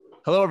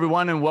Hello,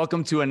 everyone, and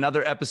welcome to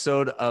another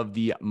episode of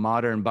the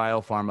Modern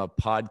Biopharma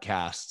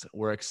Podcast.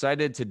 We're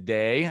excited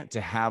today to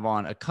have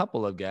on a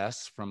couple of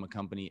guests from a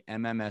company,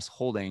 MMS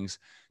Holdings,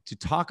 to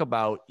talk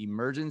about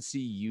emergency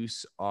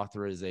use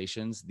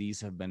authorizations.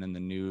 These have been in the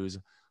news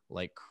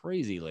like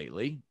crazy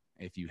lately.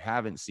 If you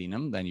haven't seen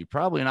them, then you're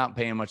probably not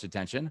paying much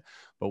attention,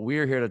 but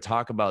we're here to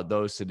talk about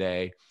those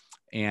today.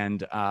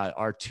 And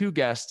our two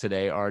guests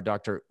today are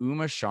Dr.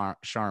 Uma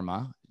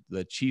Sharma,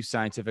 the Chief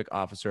Scientific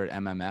Officer at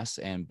MMS,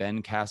 and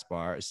Ben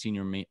Kaspar,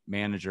 Senior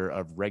Manager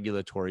of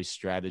Regulatory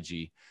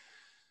Strategy.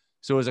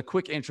 So as a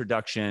quick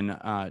introduction,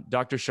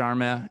 Dr.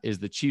 Sharma is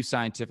the Chief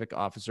Scientific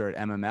Officer at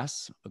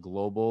MMS, a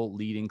global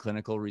leading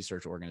clinical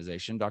research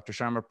organization. Dr.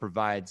 Sharma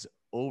provides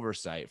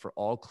oversight for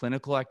all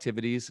clinical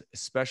activities,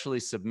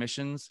 especially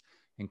submissions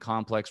and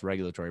complex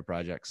regulatory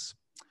projects.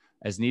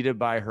 As needed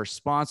by her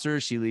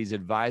sponsors, she leads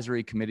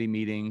advisory committee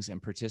meetings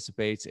and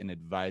participates in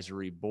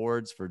advisory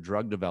boards for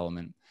drug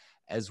development,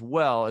 as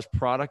well as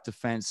product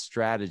defense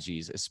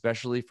strategies,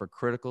 especially for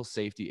critical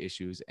safety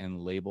issues and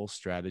label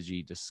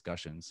strategy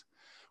discussions.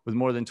 With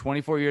more than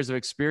 24 years of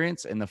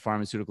experience in the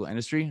pharmaceutical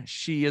industry,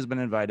 she has been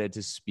invited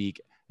to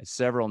speak at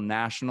several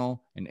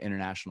national and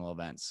international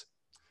events.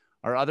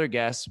 Our other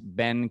guest,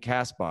 Ben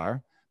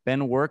Kaspar.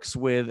 Ben works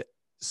with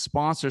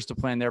sponsors to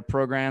plan their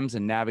programs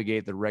and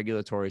navigate the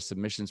regulatory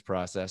submissions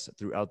process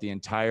throughout the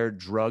entire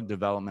drug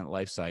development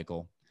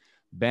lifecycle.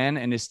 Ben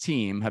and his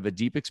team have a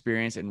deep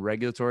experience in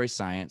regulatory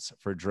science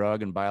for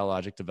drug and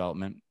biologic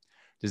development,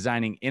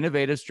 designing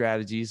innovative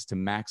strategies to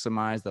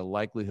maximize the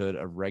likelihood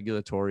of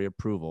regulatory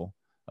approval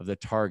of the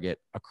target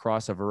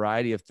across a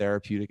variety of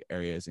therapeutic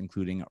areas,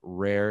 including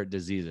rare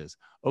diseases.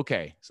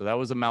 Okay, so that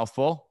was a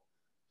mouthful.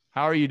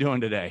 How are you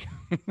doing today?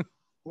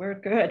 We're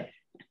good.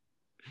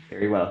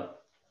 Very well.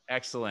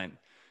 Excellent.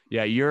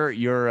 Yeah, your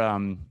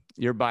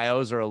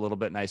bios are a little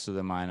bit nicer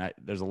than mine.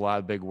 There's a lot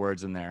of big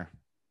words in there.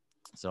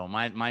 So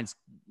mine's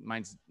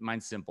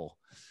simple.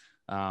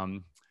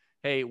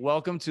 Hey,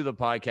 welcome to the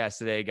podcast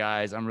today,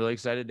 guys. I'm really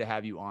excited to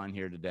have you on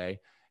here today.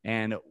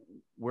 And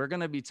we're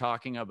going to be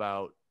talking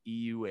about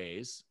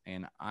EUAs,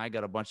 and I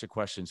got a bunch of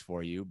questions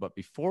for you. But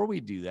before we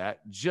do that,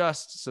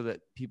 just so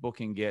that people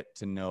can get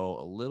to know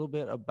a little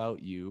bit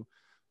about you,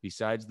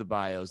 besides the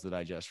bios that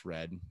I just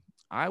read,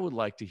 I would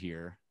like to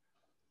hear,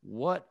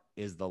 what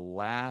is the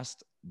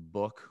last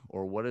book,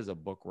 or what is a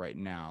book right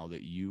now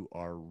that you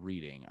are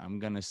reading? I'm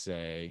going to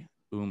say,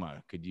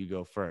 Uma, could you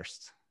go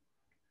first?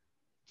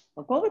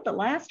 I'll go with the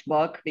last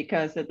book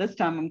because at this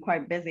time I'm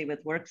quite busy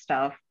with work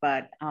stuff.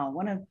 But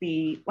one of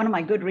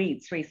my good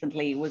reads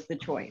recently was The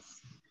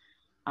Choice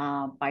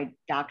by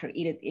Dr.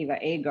 Edith Eva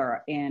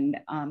Eger, and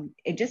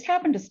it just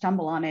happened to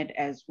stumble on it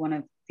as one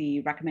of the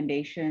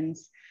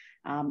recommendations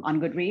on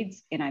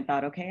Goodreads, and I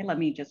thought, okay, let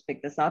me just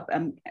pick this up.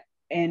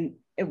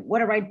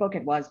 What a right book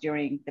it was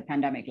during the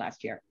pandemic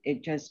last year.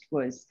 It just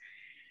was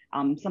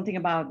something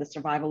about the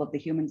survival of the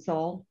human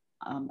soul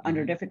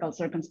under difficult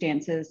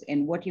circumstances,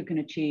 and what you can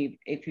achieve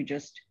if you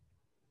just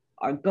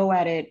go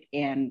at it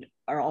and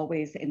are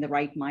always in the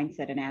right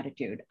mindset and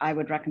attitude. I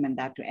would recommend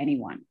that to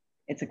anyone.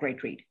 It's a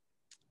great read.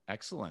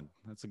 Excellent.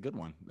 That's a good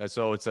one.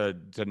 So it's a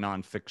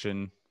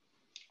nonfiction.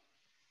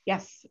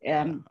 Yes.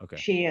 Okay.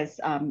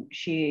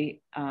 She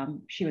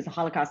was a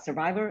Holocaust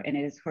survivor, and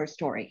it is her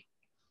story.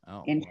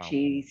 Oh, and wow.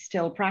 She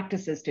still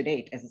practices to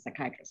date as a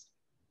psychiatrist.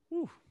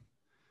 Whew.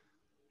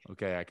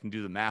 Okay, I can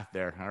do the math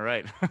there. All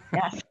right.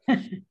 Yes.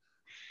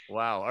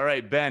 Wow. All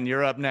right, Ben,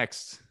 you're up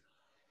next.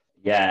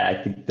 Yeah,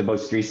 I think the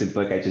most recent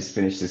book I just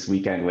finished this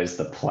weekend was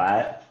The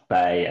Plot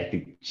by, I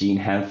think, Jean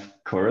Hemp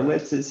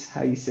Korelitz is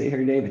how you say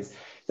her name. It's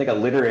like a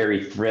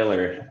literary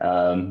thriller,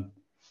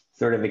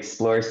 sort of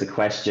explores the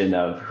question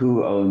of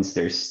who owns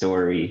their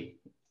story,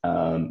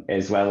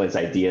 as well as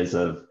ideas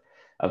of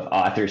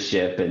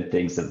authorship and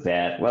things of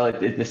that. Well,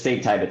 at the same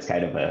time, it's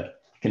kind of a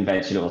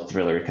conventional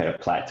thriller kind of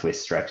plot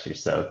twist structure.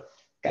 So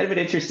kind of an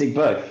interesting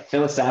book,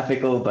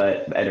 philosophical,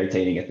 but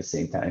entertaining at the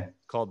same time.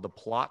 Called The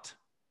Plot?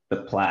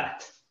 The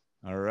Plot.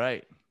 All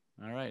right.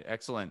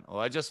 Excellent.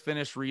 Well, I just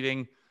finished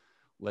reading,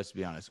 let's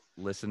be honest,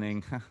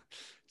 listening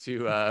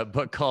to a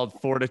book called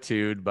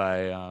Fortitude by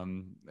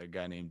a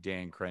guy named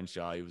Dan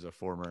Crenshaw. He was a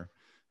former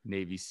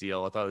Navy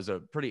SEAL. I thought it was a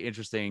pretty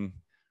interesting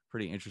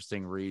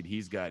read.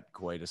 He's got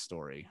quite a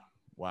story.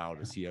 Wow,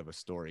 does he have a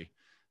story?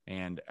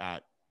 And I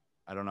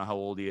don't know how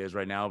old he is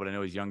right now, but I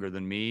know he's younger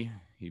than me.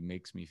 He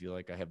makes me feel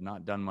like I have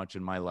not done much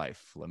in my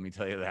life. Let me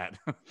tell you that.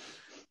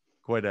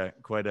 quite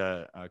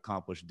a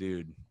accomplished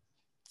dude.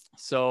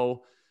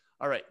 So,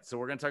 all right. So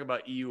we're going to talk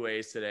about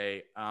EUAs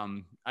today.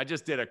 I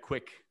just did a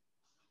quick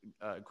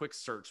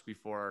search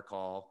before our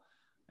call,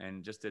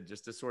 and just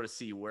to sort of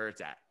see where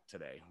it's at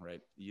today,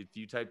 right? If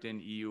you typed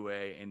in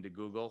EUA into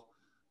Google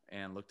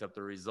and looked up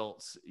the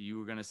results, you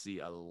were going to see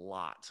a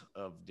lot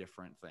of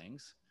different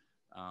things.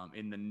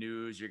 In the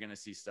news, you're going to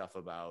see stuff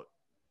about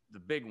the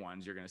big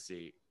ones. You're going to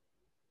see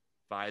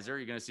Pfizer.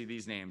 You're going to see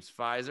these names: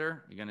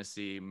 Pfizer. You're going to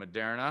see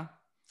Moderna.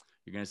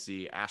 You're going to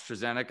see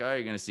AstraZeneca.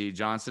 You're going to see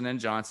Johnson &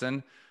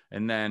 Johnson,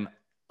 and then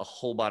a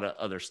whole lot of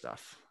other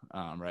stuff,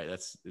 right?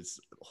 It's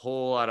a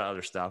whole lot of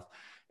other stuff.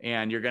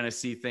 And you're going to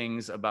see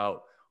things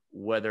about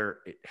whether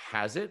it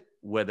has it,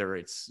 whether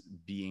it's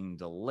being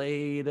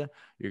delayed.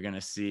 You're going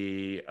to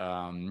see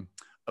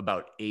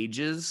about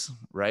ages,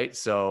 right?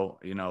 So,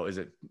 is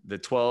it the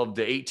 12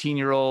 to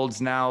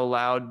 18-year-olds now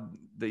allowed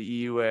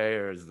the EUA,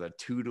 or is the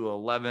 2 to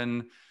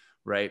 11,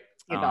 right?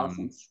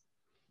 Adolescents.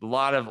 A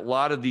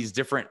lot of these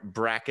different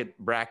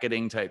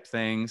bracketing type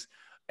things.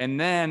 And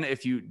then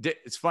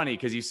it's funny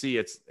because you see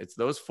it's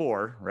those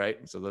four,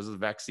 right? So those are the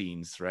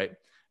vaccines, right?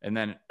 And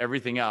then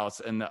everything else.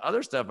 And the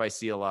other stuff I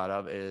see a lot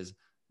of is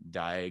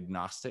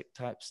diagnostic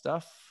type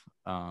stuff,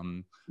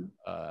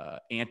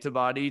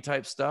 antibody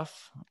type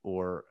stuff,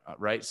 or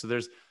right. So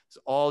there's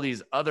all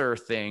these other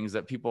things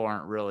that people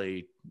aren't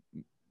really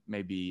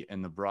maybe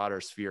in the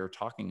broader sphere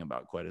talking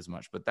about quite as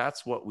much, but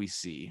that's what we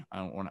see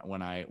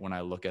when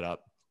I look it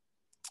up.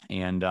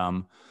 And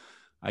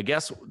I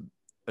guess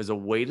as a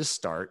way to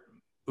start,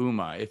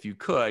 Uma, if you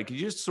could you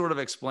just sort of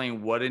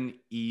explain what an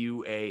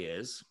EUA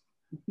is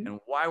and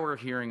why we're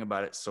hearing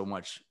about it so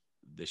much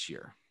this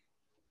year?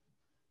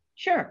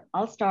 Sure,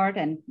 I'll start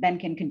and Ben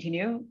can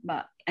continue.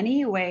 But an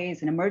EUA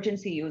is an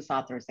emergency use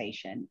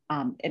authorization.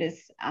 It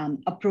is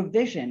a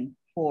provision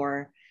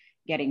for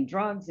getting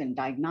drugs and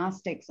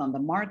diagnostics on the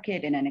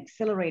market in an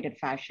accelerated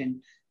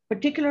fashion,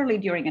 particularly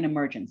during an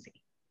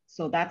emergency.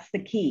 So that's the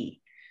key.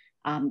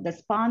 The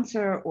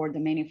sponsor or the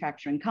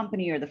manufacturing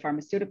company or the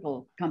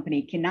pharmaceutical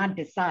company cannot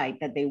decide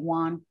that they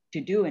want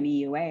to do an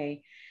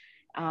EUA.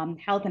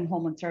 Health and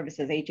Human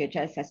Services,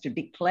 HHS, has to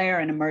declare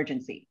an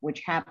emergency,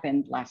 which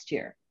happened last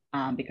year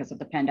because of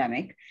the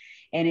pandemic.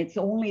 And it's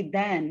only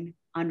then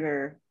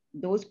under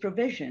those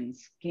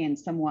provisions can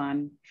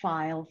someone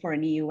file for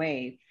an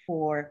EUA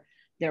for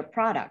their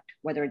product,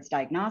 whether it's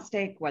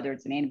diagnostic, whether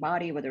it's an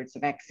antibody, whether it's a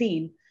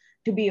vaccine,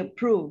 to be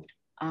approved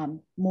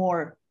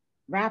more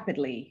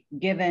rapidly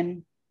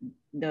given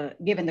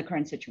the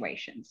current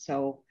situation.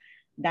 So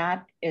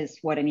that is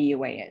what an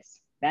EUA is.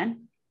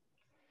 Ben?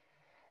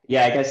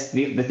 Yeah, I guess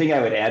the thing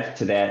I would add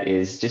to that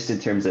is just in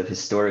terms of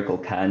historical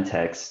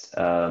context,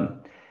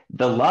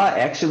 the law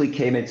actually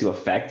came into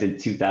effect in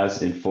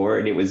 2004,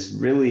 and it was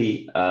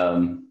really,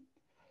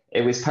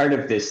 it was part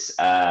of this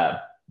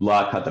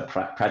law called the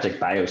Project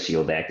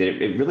BioShield Act.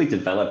 It really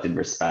developed in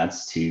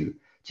response to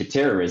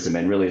terrorism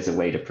and really as a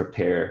way to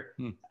prepare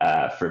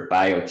for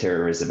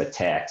bioterrorism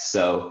attacks.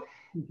 So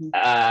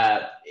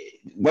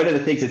one of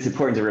the things that's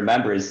important to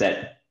remember is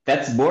that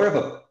that's more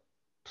of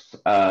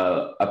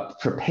a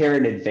prepare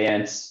in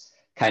advance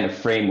kind of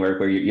framework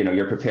where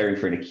you're preparing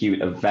for an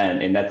acute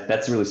event, and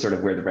that's really sort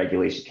of where the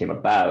regulation came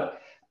about.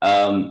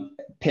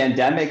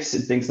 Pandemics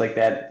and things like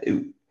that,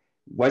 it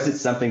wasn't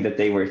something that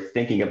they were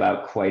thinking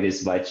about quite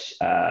as much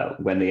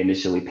when they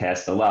initially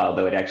passed the law,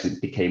 although it actually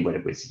became what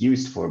it was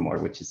used for more,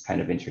 which is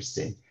kind of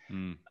interesting.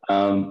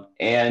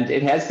 And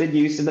it has been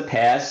used in the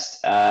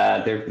past.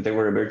 There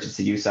were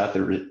emergency use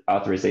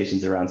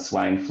authorizations around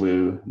swine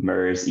flu,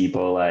 MERS,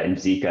 Ebola, and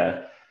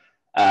Zika.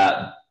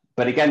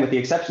 But again, with the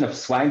exception of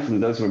swine flu,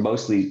 those were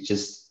mostly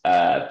just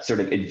sort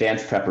of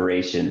advanced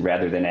preparation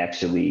rather than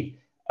actually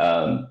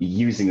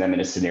using them in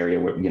a scenario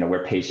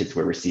where patients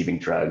were receiving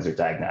drugs or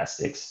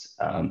diagnostics.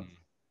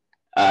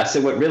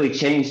 So what really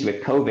changed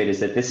with COVID is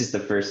that this is the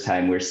first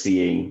time we're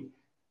seeing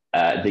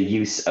the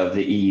use of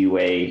the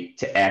EUA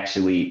to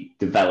actually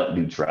develop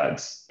new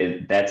drugs.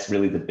 That's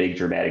really the big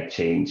dramatic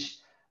change.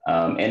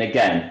 And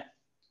again,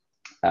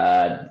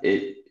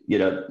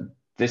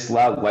 this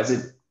law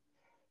wasn't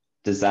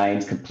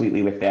designed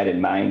completely with that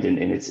in mind,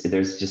 and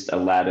there's just a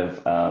lot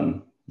of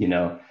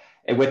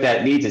and what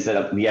that means is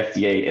that the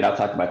FDA, and I'll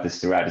talk about this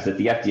throughout, is that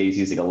the FDA is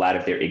using a lot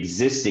of their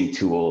existing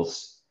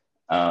tools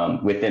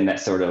within that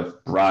sort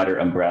of broader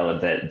umbrella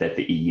that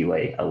the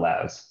EUA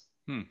allows.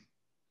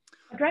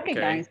 But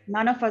recognize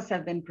none of us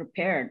have been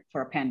prepared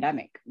for a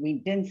pandemic. We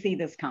didn't see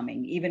this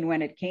coming. Even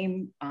when it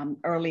came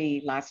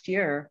early last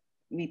year,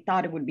 we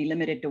thought it would be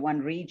limited to one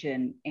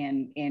region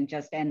and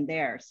just end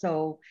there.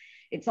 So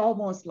it's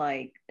almost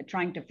like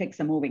trying to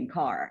fix a moving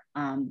car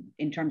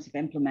in terms of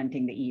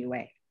implementing the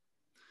EUA.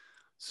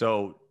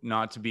 So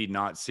not to be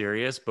not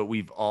serious, but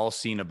we've all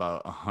seen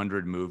about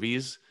 100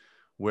 movies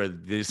where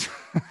this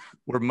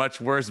where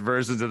much worse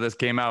versions of this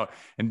came out,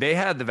 and they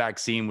had the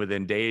vaccine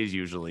within days,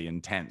 usually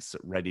in tents,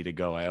 ready to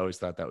go. I always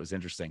thought that was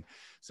interesting.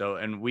 So,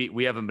 and we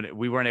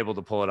weren't able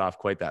to pull it off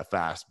quite that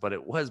fast, but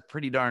it was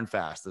pretty darn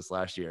fast this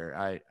last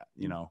year.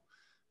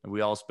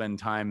 We all spend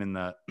time in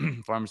the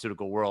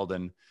pharmaceutical world,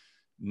 and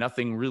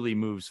nothing really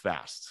moves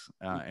fast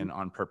and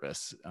on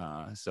purpose.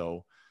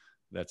 So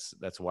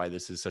that's why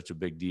this is such a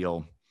big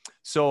deal.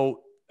 So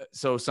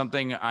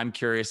something I'm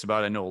curious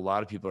about, I know a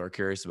lot of people are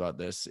curious about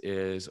this,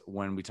 is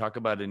when we talk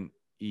about an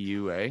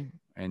EUA,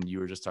 and you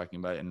were just talking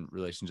about it in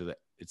relation to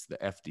it's the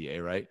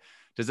FDA, right?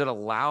 Does it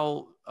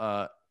allow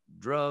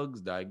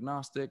drugs,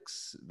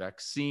 diagnostics,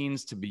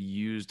 vaccines to be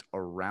used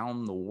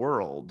around the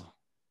world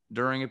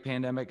during a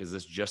pandemic? Is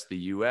this just the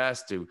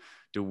US?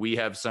 Do we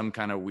have some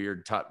kind of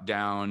weird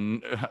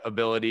top-down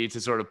ability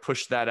to sort of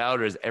push that out,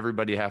 or does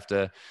everybody have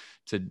to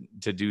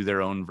do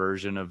their own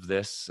version of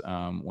this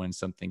when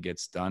something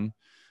gets done?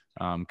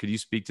 Could you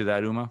speak to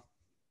that, Uma?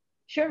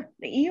 Sure.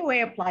 The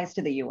EUA applies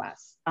to the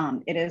US.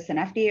 It is an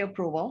FDA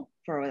approval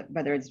for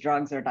whether it's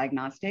drugs or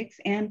diagnostics.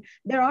 And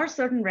there are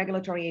certain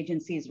regulatory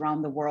agencies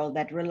around the world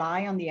that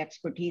rely on the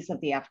expertise of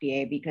the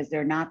FDA because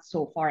they're not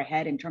so far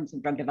ahead in terms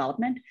of drug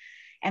development.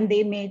 And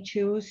they may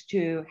choose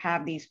to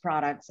have these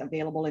products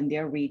available in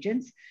their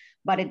regions,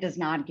 but it does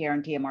not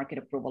guarantee a market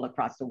approval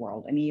across the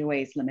world. An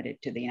EUA is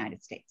limited to the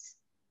United States.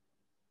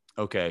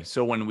 Okay.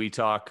 So when we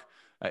talk,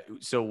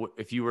 so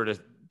if you were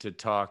to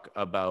talk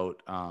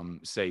about,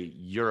 say,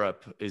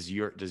 Europe, is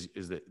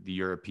the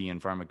European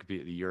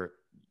pharmacopoeia, the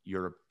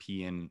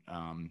European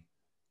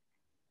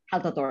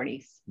health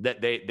authorities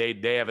that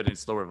they have it in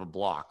sort of a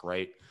block,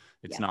 right?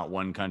 It's Yes. not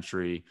one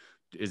country.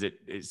 Does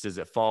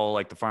it follow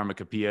like the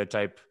pharmacopoeia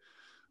type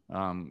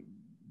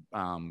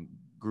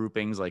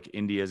groupings? Like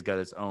India's got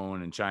its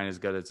own, and China's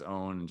got its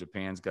own, and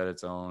Japan's got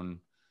its own,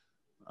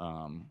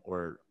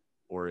 or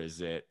is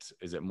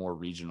it more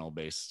regional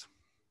based?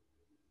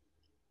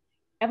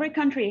 Every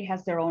country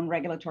has their own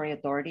regulatory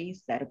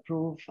authorities that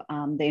approve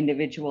the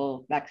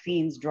individual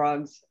vaccines,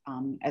 drugs,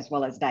 as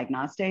well as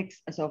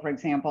diagnostics. So, for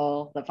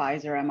example, the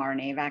Pfizer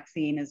mRNA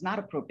vaccine is not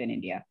approved in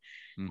India.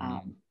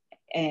 Mm-hmm.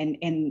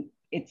 And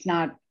it's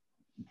not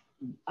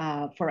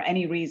for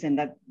any reason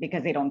that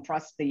because they don't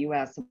trust the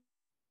US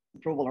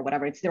approval or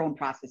whatever, it's their own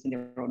process and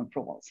their own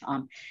approvals.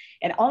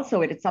 And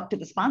also it's up to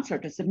the sponsor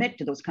to submit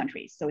to those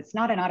countries. So it's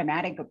not an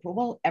automatic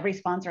approval. Every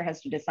sponsor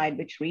has to decide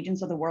which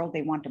regions of the world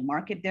they want to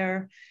market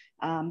their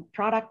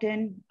product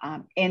in,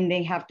 and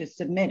they have to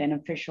submit an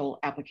official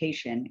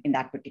application in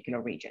that particular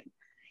region,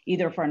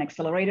 either for an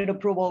accelerated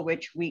approval,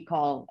 which we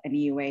call an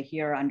EUA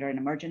here under an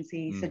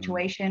emergency Mm-hmm.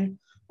 situation,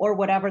 or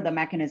whatever the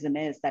mechanism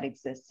is that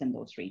exists in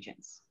those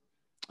regions.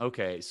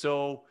 Okay,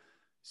 so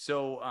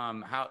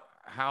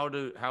how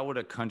would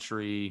a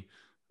country,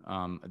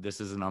 this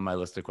isn't on my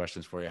list of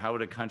questions for you, how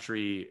would a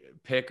country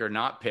pick or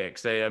not pick?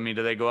 Say, I mean,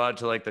 do they go out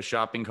to like the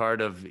shopping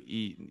cart of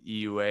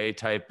EUA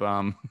type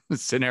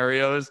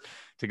scenarios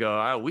to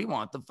go, oh, we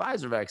want the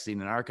Pfizer vaccine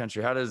in our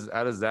country? How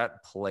does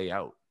that play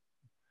out?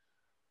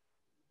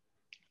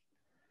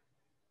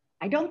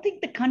 I don't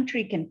think the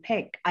country can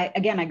pick. I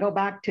go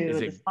back to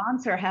the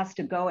sponsor has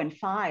to go and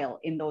file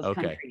in those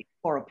countries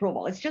for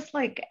approval. It's just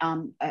like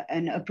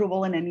an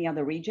approval in any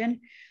other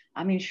region.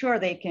 I mean, sure,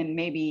 they can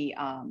maybe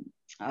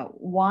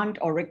want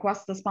or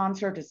request the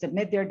sponsor to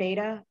submit their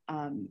data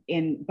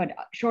but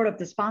short of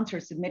the sponsor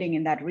submitting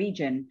in that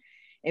region,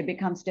 it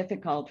becomes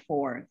difficult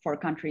for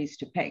countries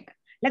to pick.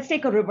 Let's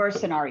take a reverse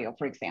scenario,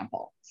 for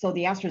example. So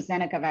the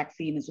AstraZeneca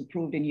vaccine is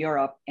approved in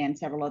Europe and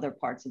several other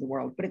parts of the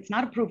world, but it's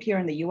not approved here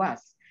in the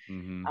US.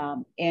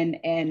 Mm-hmm.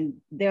 And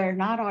they're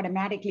not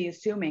automatically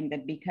assuming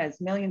that because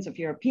millions of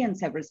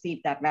Europeans have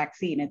received that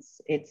vaccine,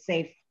 it's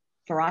safe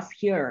for us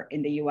here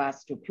in the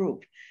US to approve.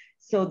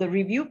 So the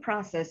review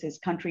process is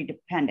country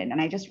dependent.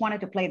 And I just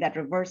wanted to play that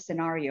reverse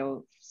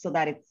scenario so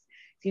that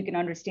so you can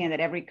understand that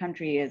every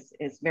country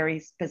is very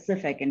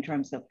specific in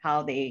terms of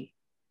how they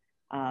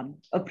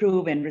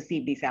approve and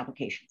receive these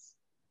applications.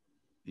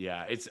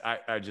 Yeah, it's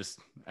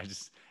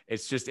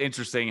just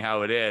interesting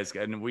how it is,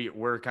 and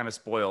we're kind of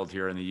spoiled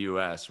here in the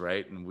U.S.,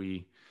 right? And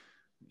we've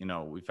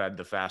had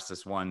the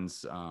fastest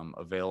ones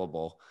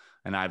available,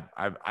 and I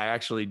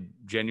actually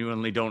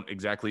genuinely don't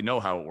exactly know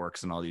how it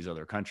works in all these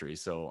other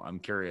countries. So I'm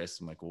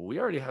curious. I'm like, well, we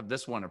already have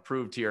this one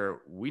approved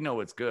here. We know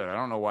it's good. I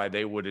don't know why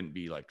they wouldn't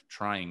be like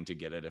trying to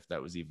get it if that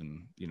was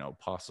even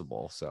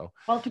possible. So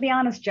well, to be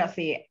honest,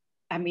 Jesse,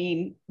 I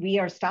mean, we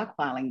are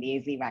stockpiling the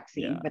AZ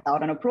vaccine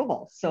without an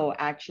approval. So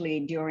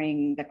actually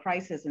during the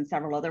crisis in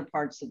several other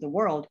parts of the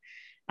world,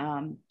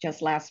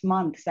 just last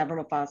month,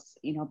 several of us,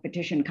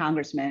 petitioned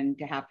congressmen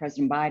to have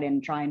President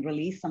Biden try and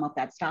release some of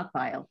that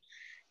stockpile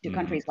to mm-hmm.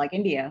 countries like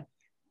India,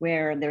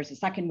 where there's a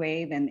second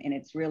wave and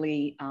it's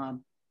really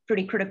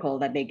pretty critical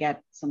that they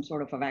get some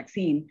sort of a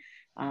vaccine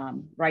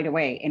right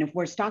away. And if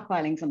we're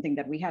stockpiling something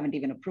that we haven't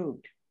even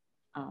approved,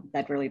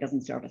 that really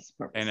doesn't serve us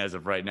purpose. And as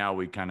of right now,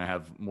 we kind of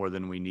have more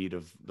than we need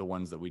of the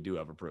ones that we do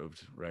have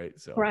approved, right?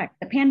 So correct.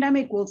 The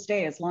pandemic will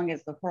stay as long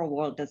as the whole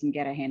world doesn't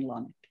get a handle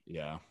on it.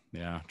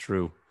 Yeah,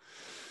 true.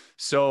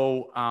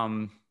 So,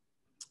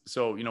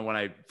 when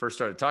I first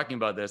started talking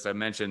about this, I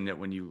mentioned that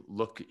when you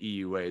look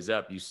EUAs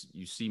up,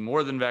 you see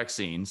more than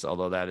vaccines,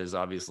 although that is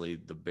obviously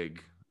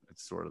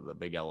it's sort of the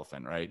big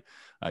elephant, right?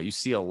 You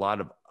see a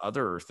lot of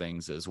other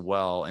things as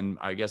well. And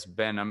I guess,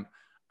 Ben,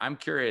 I'm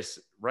curious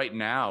right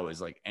now,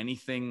 is like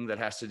anything that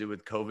has to do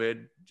with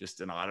COVID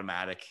just an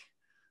automatic,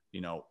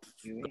 going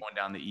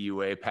down the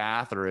EUA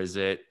path, or is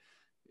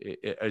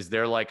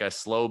there like a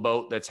slow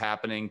boat that's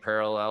happening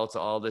parallel to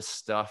all this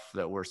stuff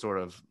that we're sort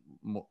of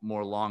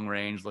more long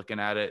range looking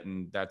at it,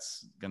 and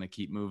that's going to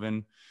keep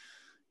moving?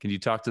 Can you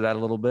talk to that a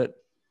little bit?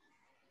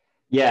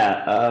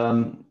 Yeah,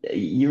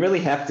 you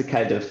really have to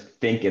kind of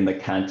think in the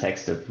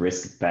context of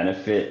risk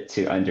benefit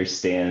to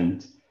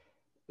understand,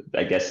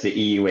 I guess, the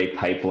EUA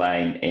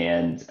pipeline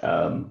and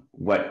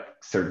what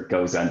sort of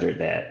goes under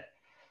that.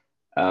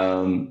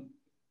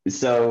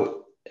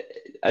 So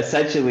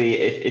essentially,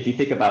 if you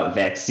think about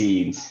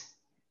vaccines,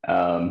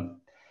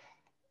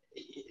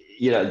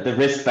 the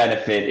risk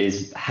benefit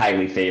is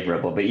highly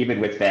favorable, but even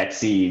with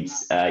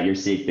vaccines, you're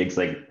seeing things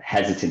like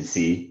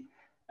hesitancy,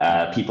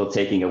 people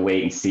taking a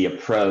wait and see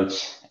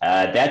approach.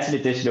 That's an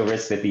additional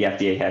risk that the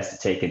FDA has to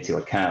take into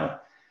account.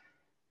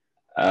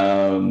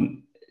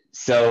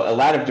 So a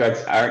lot of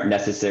drugs aren't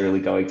necessarily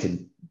going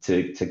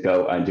to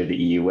go under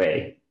the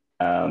EUA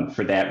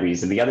for that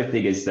reason. The other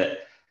thing is that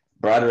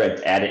broader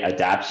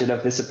adoption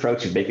of this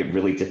approach would make it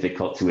really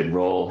difficult to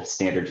enroll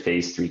standard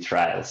phase 3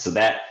 trials. So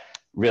that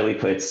really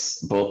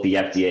puts both the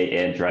FDA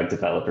and drug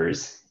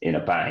developers in a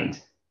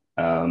bind.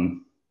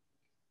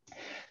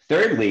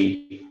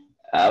 Thirdly,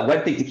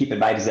 one thing to keep in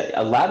mind is that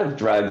a lot of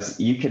drugs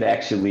you can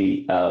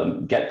actually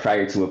get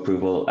prior to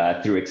approval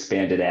through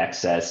expanded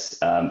access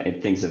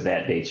and things of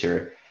that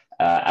nature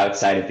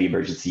outside of the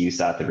emergency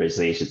use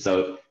authorization.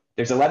 So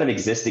there's a lot of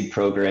existing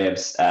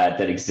programs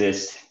that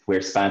exist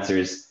where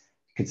sponsors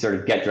could sort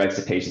of get drugs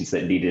to patients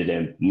that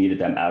needed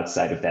them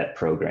outside of that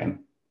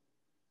program.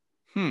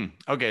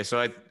 Okay, so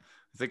I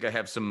think I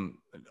have some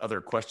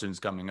other questions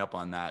coming up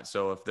on that.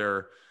 So if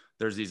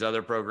there's these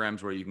other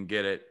programs where you can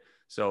get it,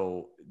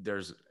 so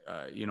there's,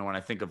 when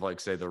I think of like,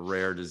 say, the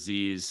rare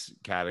disease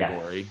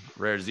category,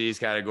 rare disease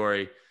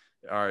category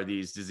are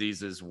these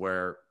diseases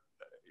where,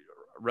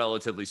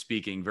 relatively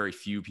speaking, very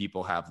few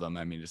people have them.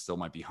 I mean, it still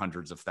might be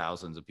hundreds of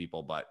thousands of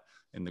people, but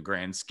in the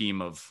grand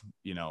scheme of,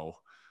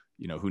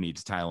 who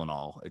needs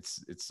Tylenol,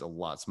 it's a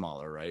lot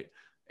smaller, right?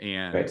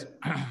 And right.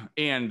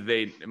 And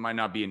there might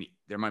not be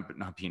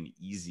an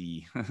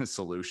easy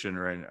solution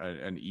or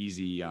an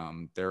easy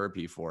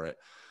therapy for it.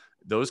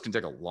 Those can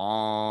take a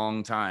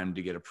long time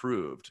to get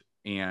approved,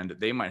 and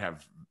they might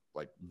have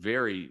like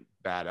very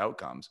bad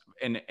outcomes,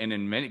 and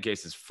in many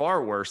cases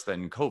far worse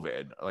than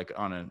COVID, like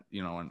on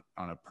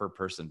a per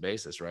person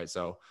basis, right?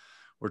 So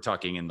we're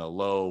talking in the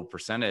low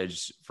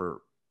percentage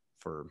for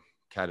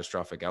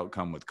catastrophic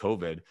outcome with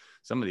COVID.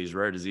 Some of these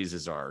rare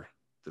diseases are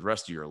the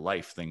rest of your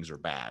life, things are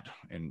bad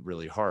and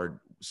really hard.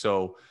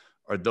 So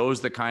are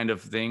those the kind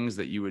of things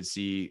that you would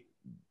see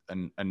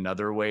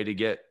another way to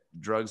get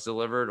drugs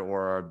delivered,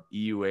 or are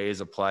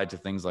EUAs applied to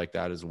things like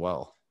that as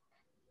well?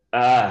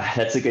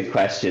 That's a good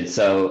question.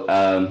 So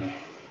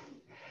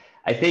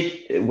I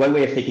think one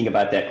way of thinking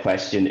about that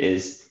question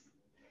is,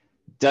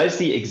 does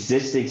the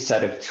existing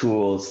set of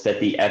tools that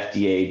the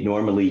FDA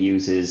normally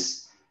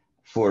uses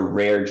for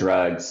rare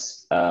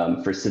drugs,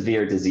 for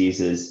severe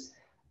diseases,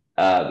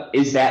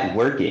 is that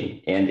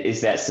working? And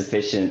is that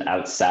sufficient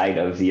outside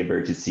of the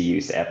emergency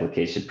use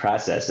application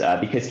process?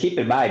 Because keep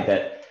in mind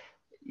that,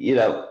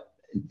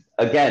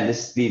 again,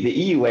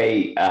 the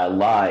EUA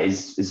law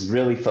is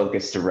really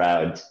focused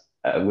around,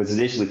 was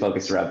initially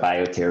focused around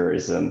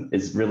bioterrorism,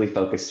 is really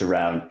focused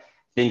around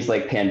things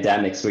like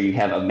pandemics where you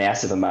have a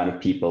massive amount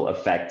of people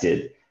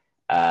affected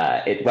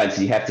at once.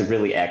 You have to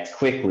really act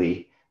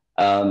quickly.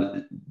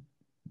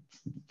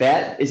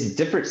 That is a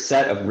different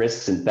set of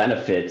risks and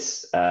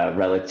benefits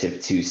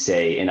relative to,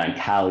 say, an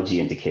oncology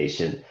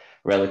indication,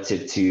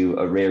 relative to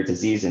a rare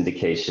disease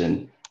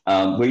indication,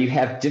 where you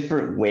have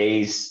different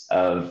ways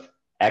of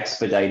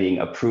expediting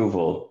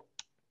approval.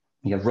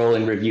 You have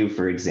rolling review,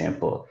 for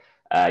example.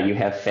 You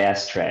have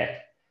fast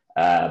track,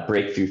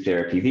 breakthrough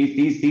therapy.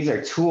 These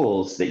are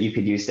tools that you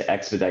could use to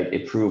expedite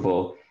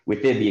approval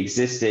within the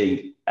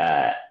existing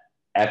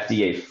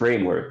FDA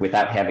framework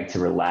without having to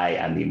rely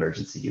on the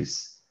emergency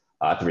use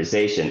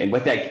authorization. And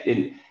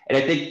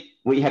I think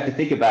what you have to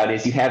think about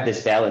is you have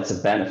this balance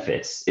of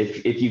benefits.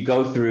 If you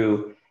go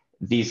through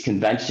these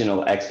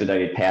conventional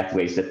expedited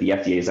pathways that the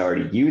FDA is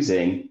already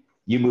using,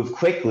 you move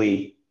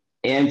quickly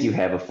and you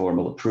have a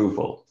formal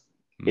approval.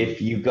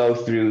 If you go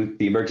through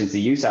the emergency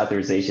use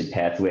authorization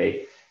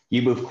pathway,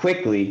 you move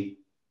quickly,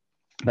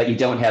 but you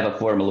don't have a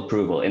formal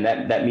approval. And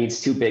that means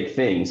two big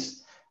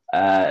things.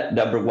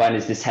 Number one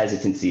is this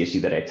hesitancy issue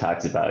that I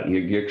talked about.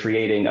 You're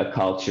creating a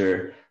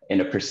culture and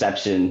a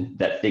perception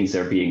that things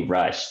are being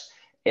rushed.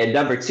 And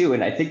number two,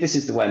 and I think this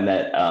is the one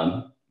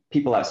that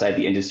people outside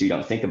the industry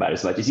don't think about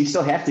as much, is you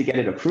still have to get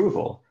an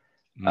approval.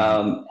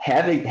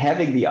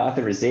 Having the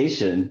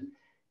authorization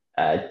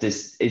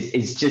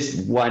is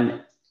just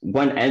one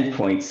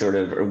endpoint, sort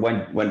of, or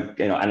one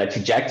on a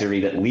trajectory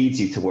that leads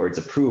you towards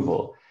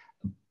approval.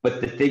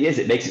 But the thing is,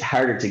 it makes it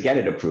harder to get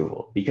an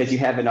approval because you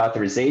have an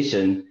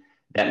authorization.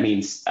 That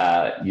means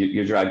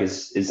your drug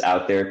is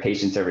out there,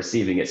 patients are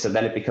receiving it. So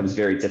then it becomes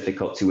very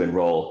difficult to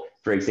enroll,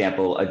 for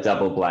example, a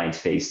double-blind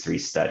phase 3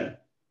 study.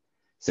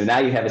 So now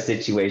you have a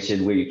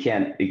situation where you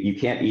can't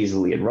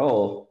easily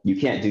enroll, you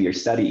can't do your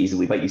study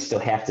easily, but you still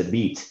have to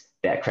meet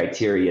that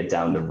criteria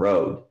down the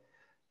road.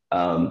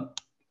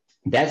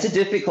 That's a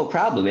difficult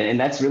problem, and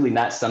that's really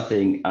not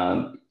something,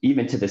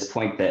 even to this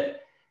point,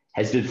 that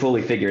has been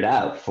fully figured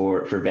out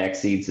for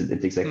vaccines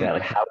and things like that.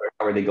 Like how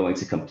are they going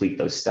to complete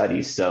those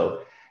studies?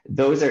 So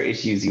those are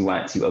issues you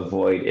want to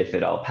avoid if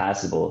at all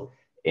possible.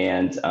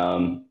 And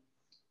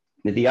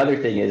the other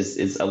thing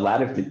is a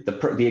lot of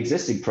the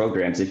existing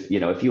programs, if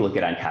you look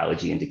at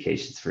oncology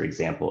indications, for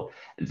example,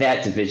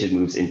 that division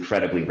moves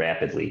incredibly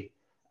rapidly.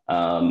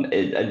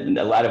 And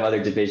a lot of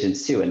other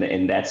divisions too.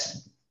 And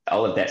that's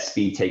all of that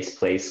speed takes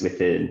place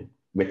within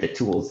with the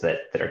tools that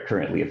are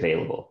currently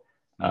available.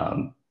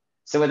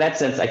 So in that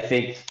sense, I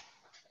think,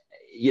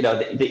 the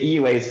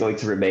EUA is going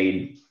to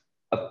remain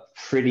a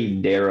pretty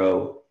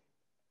narrow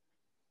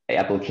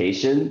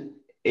application.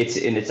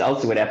 It's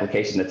also an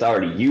application that's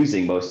already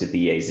using most of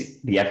the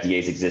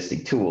FDA's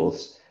existing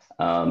tools.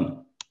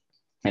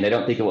 And I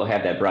don't think it will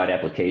have that broad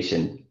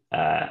application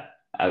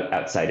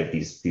outside of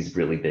these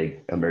really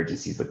big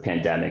emergencies like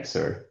pandemics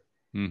or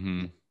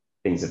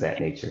things of that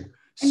nature.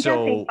 And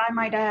Jesse, if I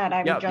might add,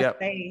 I would just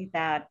say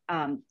that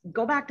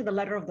go back to the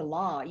letter of the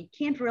law. You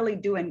can't really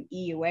do an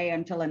EUA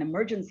until an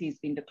emergency has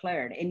been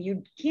declared. And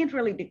you can't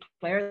really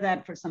declare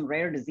that for some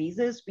rare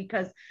diseases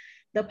because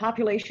the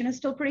population is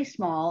still pretty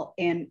small.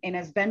 And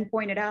as Ben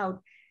pointed out,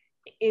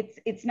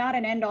 it's not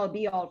an end all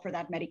be all for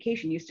that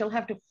medication. You still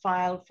have to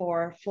file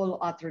for full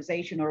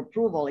authorization or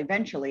approval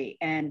eventually.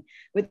 And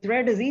with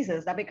rare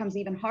diseases, that becomes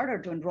even harder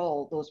to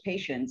enroll those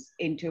patients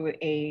into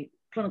a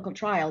clinical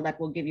trial that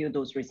will give you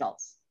those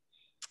results.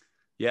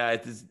 Yeah,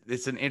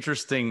 it's an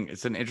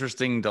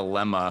interesting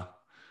dilemma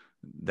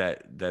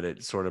that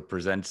it sort of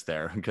presents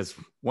there, because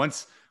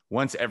once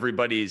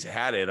everybody's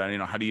had it,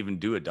 how do you even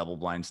do a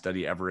double-blind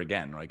study ever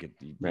again? Like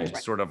you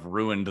just sort of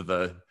ruined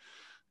the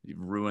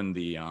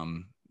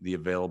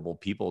available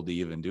people to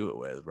even do it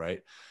with,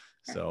 right?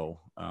 So,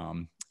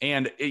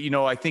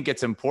 I think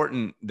it's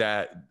important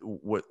that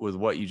with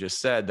what you just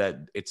said, that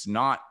it's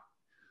not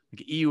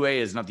like EUA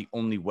is not the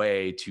only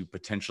way to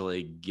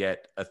potentially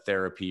get a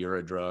therapy or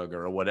a drug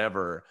or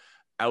whatever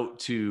out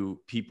to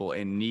people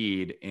in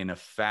need in a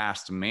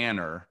fast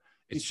manner.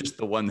 It's just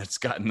the one that's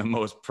gotten the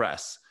most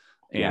press.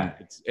 And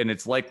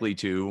it's likely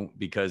to,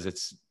 because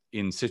it's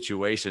in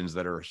situations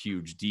that are a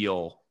huge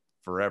deal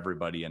for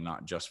everybody and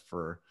not just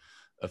for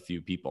a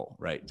few people,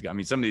 right? I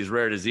mean, some of these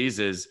rare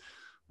diseases,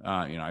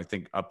 I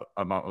think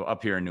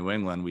up here in New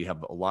England, we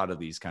have a lot of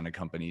these kind of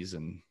companies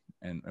and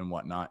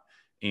whatnot.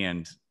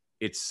 And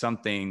it's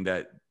something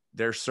that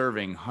they're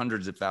serving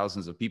hundreds of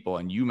thousands of people,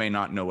 and you may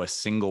not know a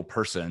single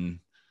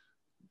person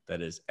that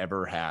has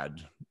ever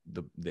had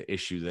the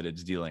issue that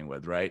it's dealing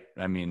with, right?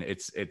 I mean,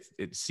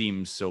 it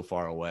seems so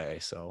far away.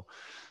 So,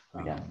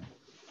 all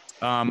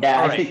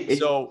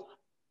right.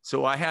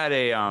 So I had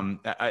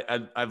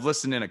I've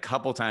listened in a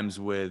couple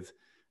times with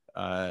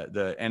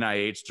the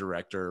NIH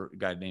director, a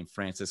guy named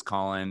Francis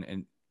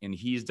Collin, and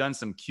he's done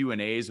some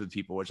Q&As with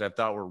people, which I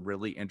thought were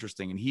really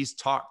interesting. And he's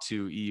talked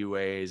to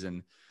EUAs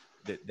and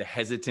the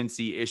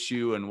hesitancy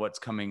issue and what's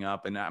coming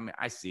up. And I mean,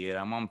 I see it.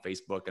 I'm on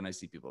Facebook and I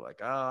see people like,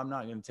 oh, I'm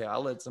not going to tell.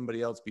 I'll let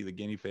somebody else be the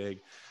guinea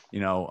pig,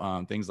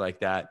 things like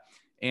that.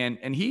 And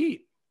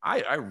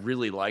I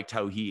really liked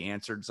how he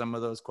answered some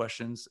of those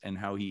questions and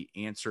how he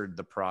answered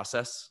the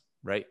process,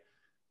 right?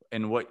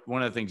 And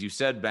one of the things you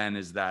said, Ben,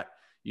 is that,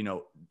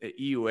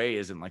 EUA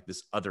isn't like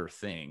this other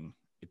thing.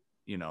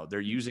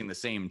 They're using the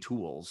same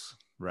tools,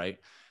 right?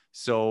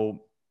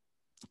 So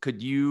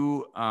could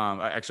you,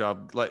 actually,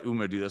 I'll let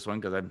Uma do this one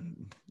because I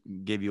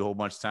gave you a whole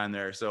bunch of time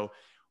there. So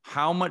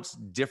how much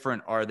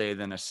different are they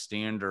than a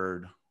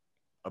standard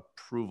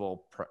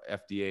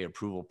FDA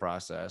approval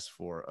process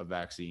for a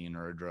vaccine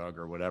or a drug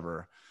or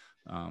whatever?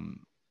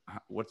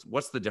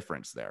 What's the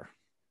difference there?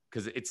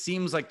 Because it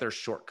seems like there's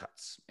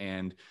shortcuts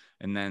and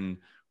then,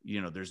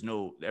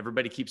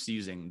 everybody keeps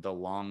using the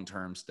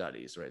long-term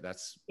studies, right?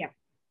 That's,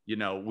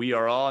 we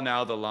are all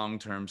now the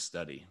long-term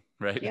study,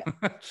 right? Yeah.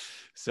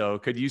 So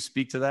could you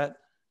speak to that?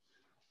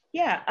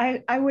 Yeah,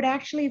 I would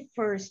actually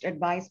first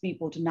advise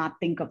people to not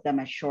think of them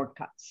as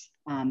shortcuts.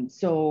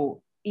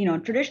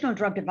 Traditional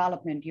drug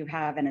development, you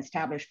have an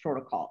established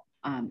protocol.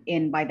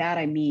 And by that,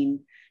 I mean,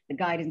 the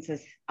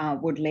guidances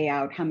would lay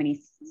out how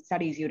many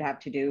studies you'd have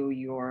to do,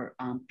 your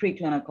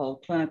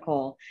preclinical,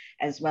 clinical,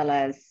 as well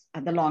as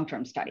the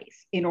long-term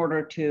studies in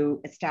order to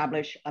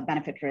establish a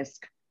benefit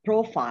risk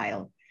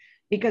profile.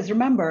 Because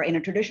remember, in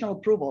a traditional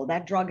approval,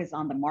 that drug is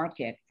on the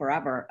market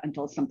forever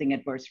until something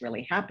adverse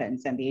really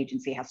happens and the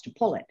agency has to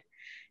pull it.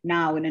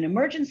 Now, in an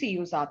emergency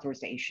use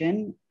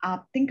authorization,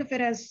 think of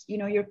it as,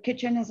 your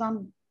kitchen is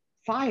on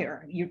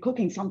fire. You're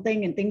cooking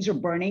something and things are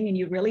burning and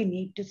you really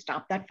need to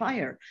stop that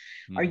fire.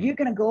 Mm-hmm. Are you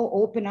going to go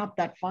open up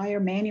that fire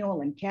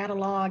manual and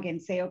catalog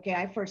and say, okay,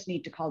 I first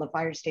need to call the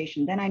fire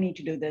station, then I need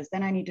to do this,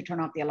 then I need to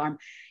turn off the alarm?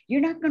 You're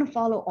not going to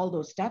follow all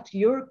those steps.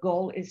 Your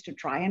goal is to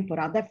try and put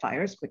out that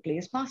fire as quickly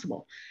as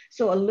possible.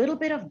 So a little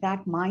bit of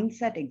that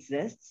mindset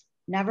exists.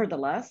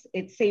 Nevertheless,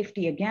 it's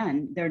safety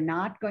again. They're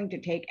not going to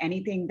take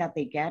anything that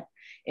they get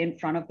in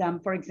front of them.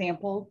 For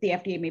example, the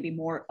FDA may be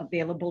more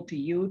available to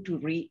you to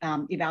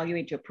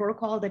evaluate your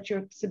protocol that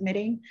you're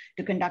submitting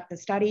to conduct the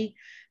study.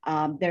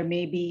 There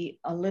may be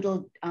a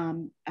little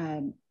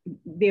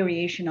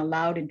variation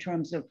allowed in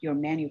terms of your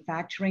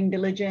manufacturing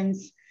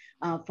diligence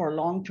for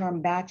long-term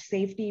batch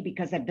safety,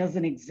 because that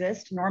doesn't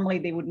exist. Normally,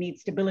 they would need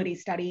stability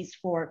studies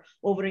for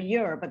over a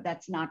year, but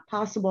that's not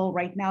possible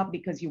right now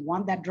because you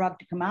want that drug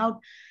to come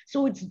out.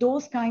 So it's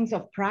those kinds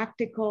of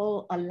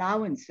practical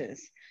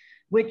allowances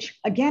which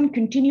again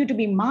continue to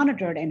be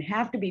monitored and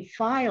have to be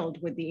filed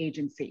with the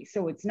agency.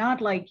 So it's not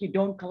like you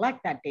don't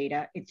collect that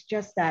data. It's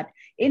just that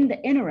in the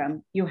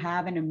interim, you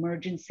have an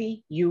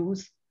emergency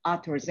use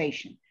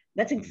authorization.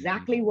 That's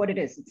exactly what it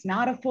is. It's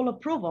not a full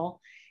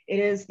approval. It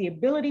is the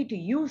ability to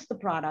use the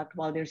product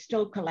while they're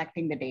still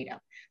collecting the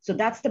data. So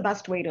that's the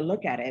best way to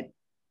look at it.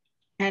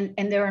 And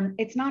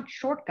it's not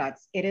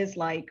shortcuts. It is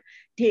like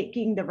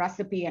taking the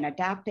recipe and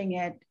adapting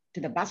it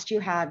to the best you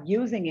have,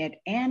 using it,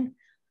 and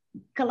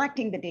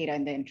collecting the data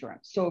in the interim.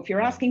 So if you're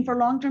asking for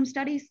long-term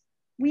studies,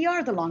 we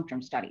are the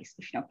long-term studies.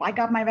 If I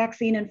got my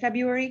vaccine in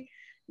February,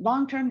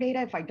 long-term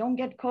data, if I don't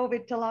get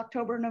COVID till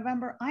October,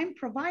 November, I'm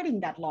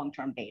providing that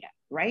long-term data,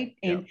 right?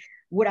 And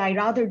would I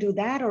rather do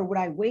that, or would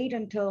I wait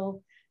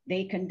until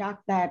they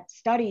conduct that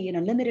study in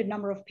a limited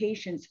number of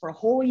patients for a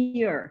whole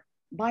year?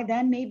 By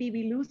then, maybe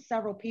we lose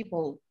several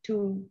people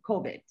to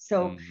COVID.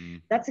 So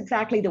that's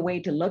exactly the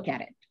way to look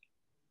at it.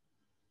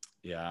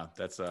 Yeah,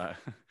 that's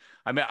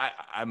I mean,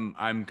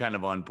 I'm kind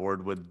of on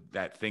board with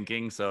that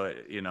thinking. So,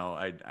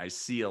 I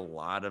see a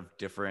lot of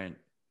different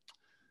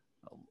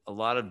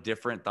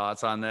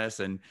thoughts on this,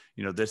 and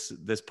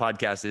this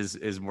podcast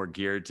is more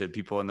geared to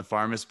people in the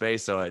pharma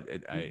space. So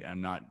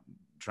I'm not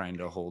trying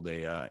to hold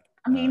a.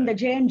 I mean, the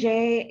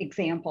J&J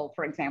example,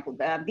 for example,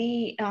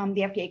 the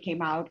FDA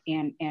came out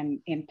and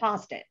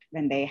paused it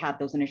when they had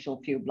those initial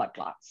few blood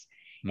clots.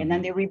 And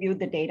then they reviewed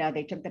the data,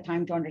 they took the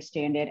time to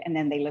understand it, and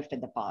then they lifted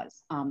the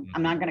pause. I'm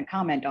not going to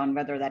comment on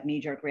whether that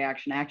knee-jerk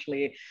reaction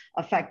actually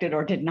affected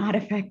or did not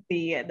affect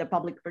the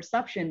public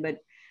perception,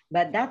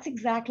 but that's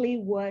exactly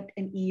what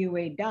an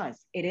EUA does.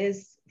 It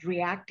is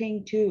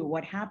reacting to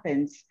what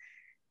happens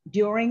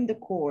during the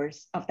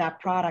course of that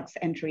product's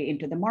entry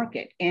into the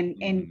market.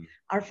 And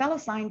our fellow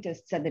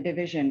scientists at the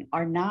division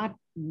are not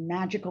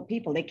magical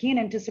people. They can't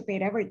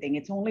anticipate everything.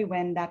 It's only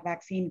when that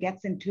vaccine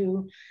gets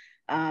into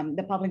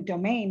the public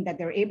domain that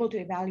they're able to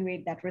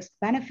evaluate that risk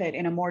benefit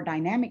in a more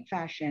dynamic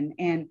fashion.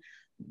 And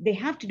they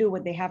have to do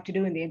what they have to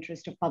do in the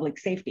interest of public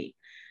safety.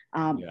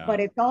 But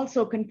it's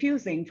also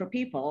confusing for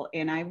people.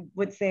 And I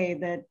would say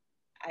that,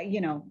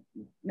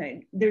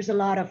 there's a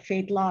lot of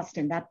faith lost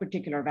in that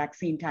particular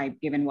vaccine type,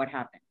 given what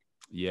happened.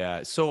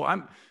 Yeah. So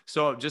I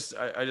just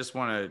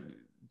want to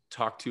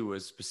talk to a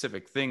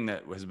specific thing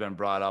that has been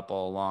brought up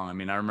all along. I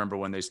mean, I remember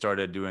when they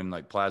started doing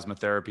like plasma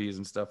therapies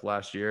and stuff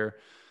last year.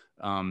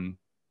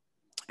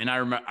 And I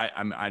remember,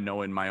 I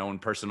know in my own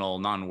personal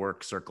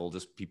non-work circle,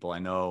 just people I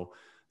know,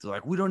 they're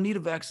like, we don't need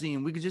a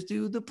vaccine. We could just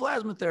do the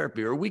plasma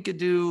therapy, or we could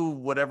do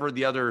whatever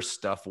the other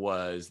stuff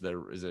was.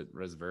 Is it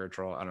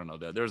resveratrol? I don't know.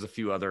 There's a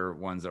few other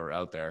ones that were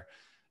out there,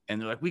 and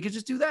they're like, we could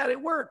just do that.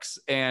 It works.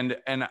 And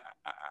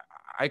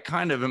I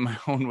kind of in my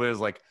own way was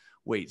like,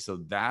 wait, so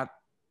that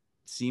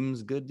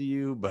seems good to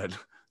you, but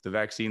the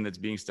vaccine that's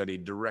being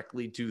studied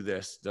directly to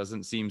this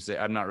doesn't seem,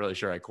 I'm not really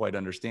sure I quite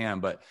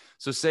understand. But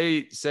so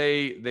say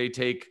they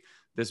take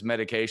this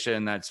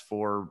medication that's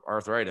for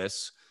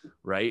arthritis,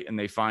 right? And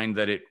they find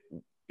that it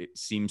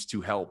seems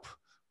to help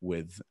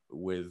with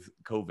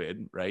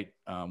COVID, right?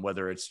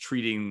 Whether it's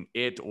treating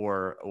it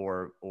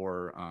or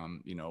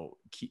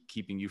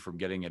keeping you from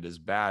getting it as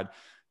bad.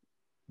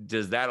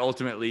 Does that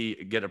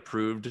ultimately get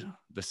approved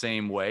the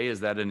same way? Is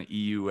that an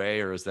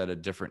EUA, or is that a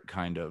different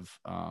kind of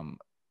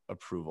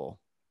approval?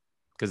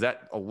 Because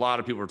that a lot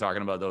of people were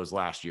talking about those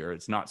last year.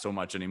 It's not so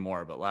much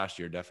anymore, but last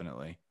year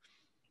definitely.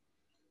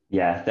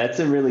 Yeah, that's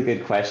a really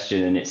good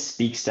question, and it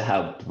speaks to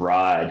how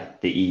broad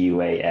the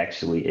EUA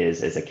actually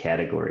is as a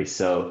category.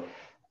 So,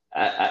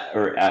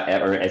 or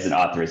as an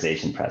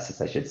authorization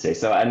process, I should say.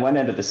 So, on one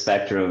end of the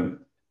spectrum,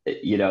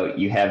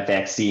 you have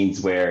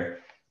vaccines where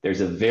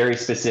there's a very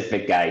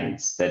specific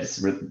guidance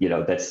that's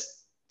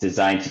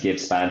designed to give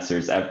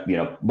sponsors,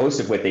 most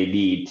of what they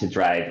need to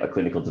drive a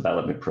clinical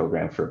development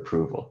program for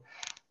approval.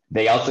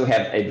 They also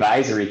have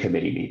advisory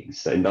committee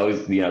meetings, and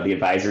those, the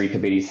advisory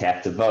committees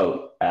have to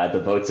vote.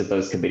 The votes of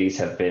those committees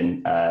have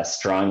been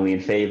strongly in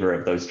favor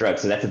of those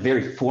drugs. So that's a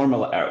very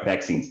formal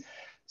vaccines.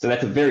 So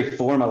that's a very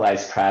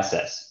formalized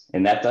process,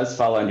 and that does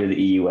fall under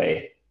the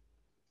EUA.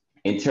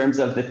 In terms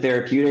of the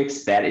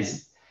therapeutics, that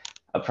is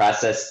a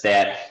process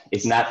that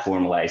is not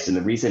formalized, and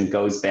the reason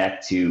goes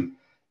back to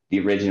the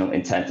original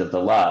intent of the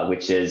law,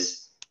 which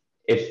is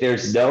if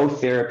there's no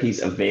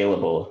therapies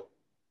available,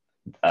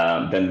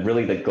 then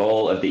really the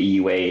goal of the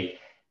EUA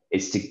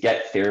is to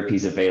get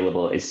therapies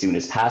available as soon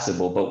as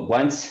possible. But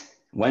once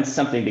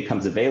something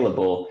becomes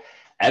available,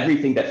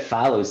 everything that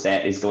follows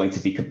that is going to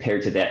be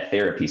compared to that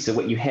therapy. So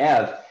what you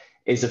have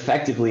is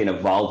effectively an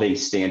evolving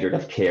standard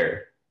of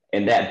care,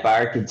 and that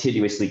bar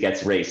continuously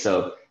gets raised.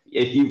 So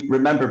if you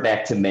remember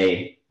back to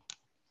May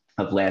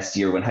of last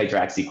year when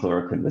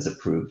hydroxychloroquine was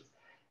approved,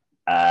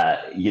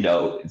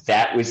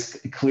 that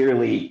was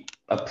clearly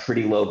a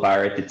pretty low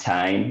bar at the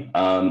time.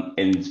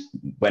 And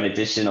when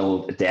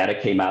additional data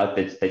came out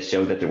that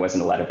showed that there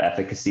wasn't a lot of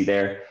efficacy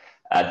there,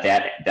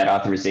 that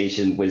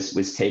authorization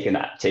was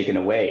taken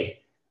away.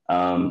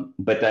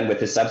 But then with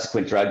the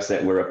subsequent drugs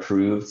that were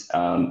approved,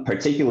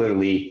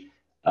 particularly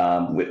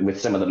with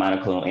some of the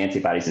monoclonal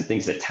antibodies and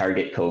things that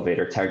target COVID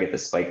or target the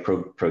spike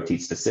protein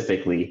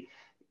specifically,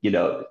 you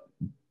know,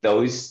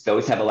 those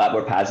have a lot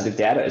more positive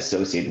data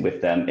associated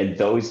with them, and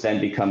those then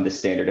become the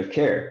standard of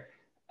care.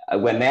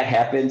 When that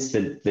happens,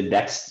 the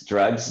next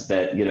drugs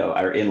that, you know,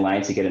 are in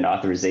line to get an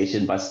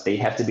authorization they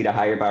have to meet a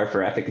higher bar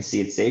for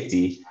efficacy and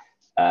safety,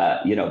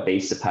 you know,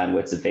 based upon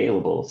what's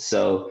available.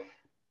 So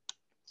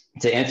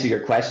to answer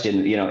your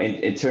question, you know,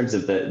 in terms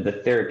of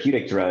the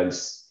therapeutic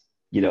drugs,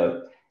 you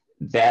know,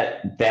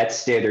 that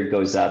standard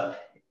goes up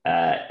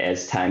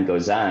as time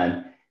goes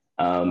on.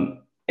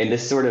 And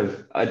this sort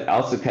of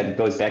also kind of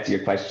goes back to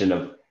your question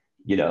of,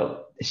 you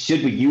know,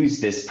 should we use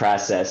this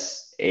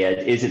process and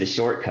is it a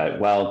shortcut?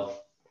 Well,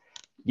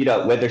 you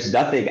know, when there's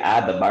nothing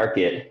on the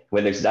market,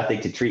 when there's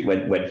nothing to treat,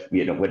 when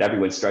you know, when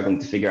everyone's struggling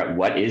to figure out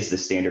what is the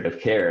standard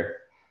of care,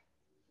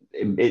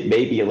 it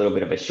may be a little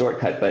bit of a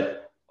shortcut,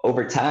 but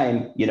over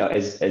time, you know,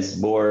 as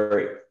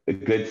more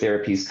good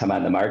therapies come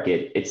on the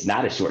market, it's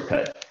not a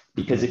shortcut.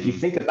 Because if you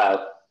think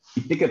about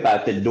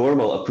the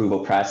normal approval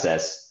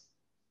process,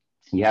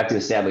 you have to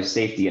establish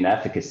safety and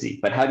efficacy.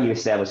 But how do you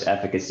establish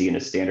efficacy in a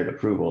standard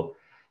approval?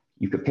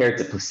 You compare it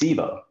to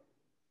placebo.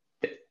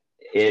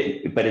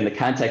 But in the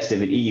context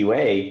of an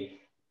EUA,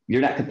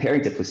 you're not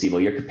comparing to placebo.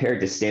 You're comparing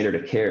to standard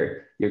of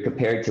care. You're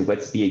comparing to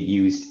what's being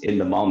used in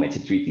the moment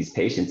to treat these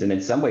patients. And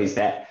in some ways,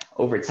 that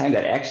over time,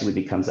 that actually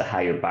becomes a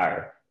higher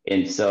bar.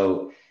 And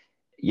so,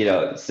 you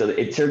know, so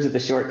in terms of the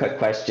shortcut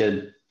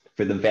question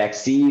for the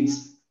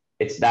vaccines,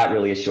 it's not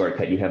really a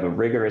shortcut. You have a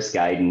rigorous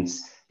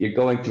guidance. You're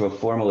going through a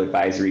formal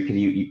advisory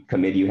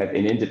committee. You have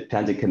an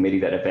independent committee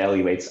that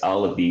evaluates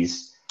all of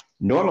these.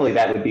 Normally,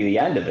 that would be the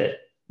end of it.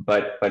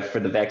 But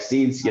for the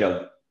vaccines, you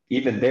know,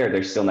 even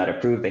they're still not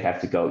approved. They have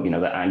to go, you know,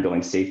 the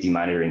ongoing safety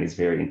monitoring is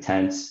very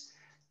intense.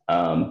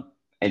 And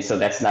so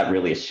that's not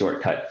really a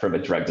shortcut from a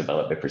drug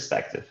development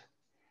perspective.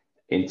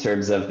 In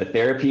terms of the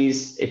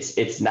therapies,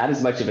 it's not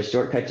as much of a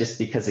shortcut just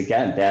because,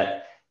 again,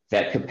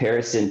 that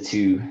comparison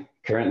to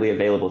currently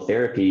available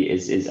therapy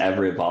is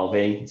ever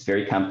evolving. It's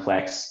very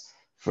complex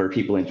for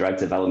people in drug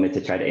development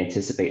to try to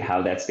anticipate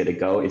how that's going to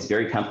go. It's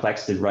very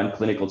complex to run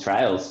clinical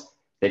trials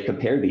that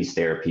compare these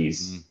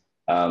therapies.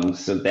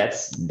 So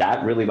that's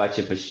not really much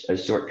of a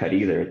shortcut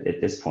either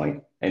at this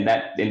point. And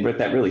what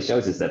that really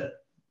shows is that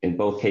in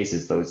both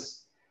cases,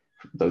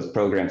 those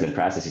programs and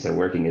processes are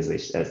working as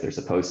they're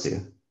supposed to.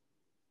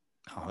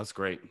 Oh, that's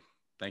great.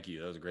 Thank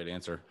you. That was a great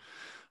answer.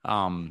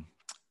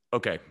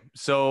 Okay.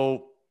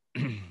 So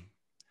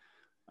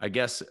I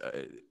guess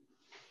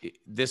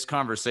this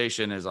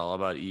conversation is all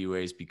about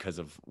EUAs because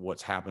of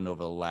what's happened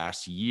over the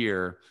last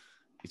year.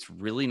 It's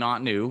really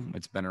not new.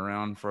 It's been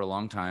around for a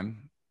long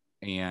time.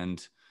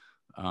 And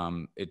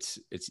it's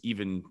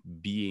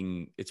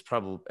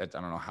probably, I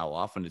don't know how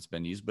often it's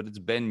been used, but it's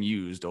been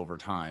used over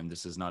time.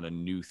 This is not a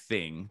new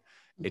thing.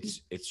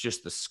 It's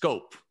just the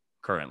scope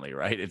currently,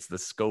 right? It's the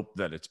scope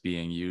that it's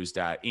being used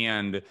at,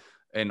 and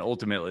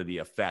ultimately the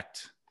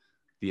effect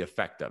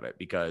of it,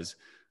 because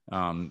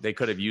they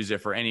could have used it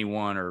for any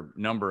one or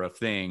number of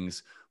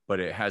things, but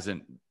it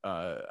hasn't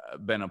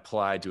been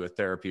applied to a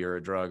therapy or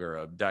a drug or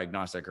a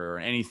diagnostic or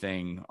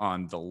anything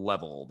on the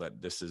level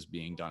that this is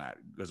being done at,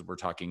 because we're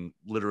talking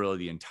literally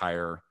the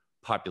entire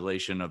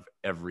population of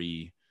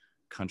every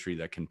country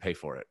that can pay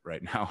for it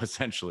right now,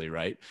 essentially,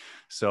 right?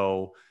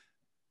 So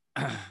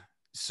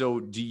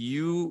do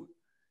you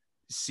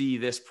see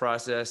this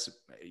process?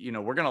 You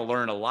know, we're going to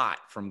learn a lot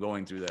from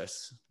going through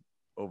this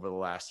over the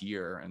last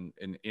year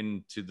and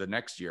into the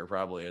next year,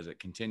 probably, as it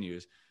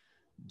continues.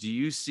 Do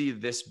you see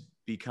this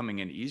becoming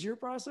an easier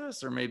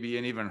process, or maybe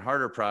an even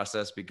harder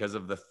process because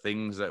of the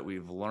things that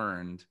we've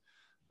learned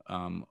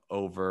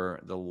over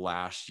the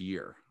last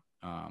year?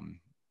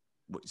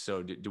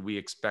 So do we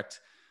expect,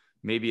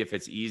 maybe if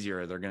it's easier,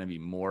 are there going to be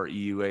more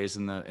EUAs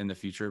in the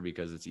future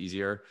because it's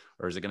easier,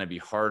 or is it going to be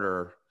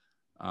harder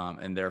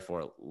and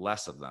therefore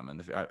less of them?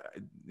 And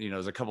you know,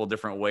 there's a couple of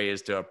different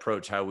ways to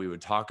approach how we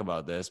would talk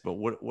about this, but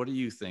what do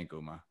you think,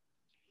 Uma?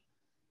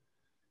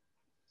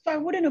 So I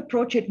wouldn't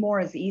approach it more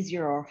as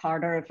easier or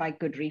harder. If I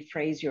could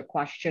rephrase your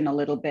question a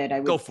little bit,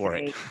 I would go for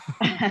it.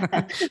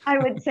 I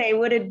would say,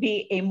 would it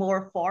be a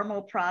more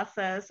formal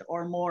process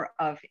or more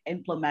of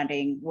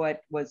implementing what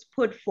was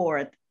put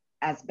forth,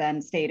 as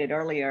Ben stated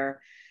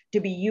earlier, to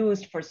be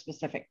used for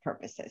specific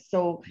purposes?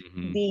 So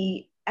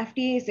the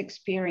FDA's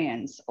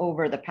experience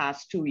over the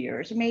past 2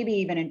 years, maybe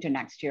even into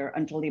next year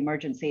until the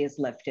emergency is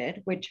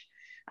lifted, which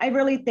I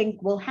really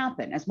think will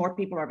happen as more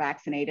people are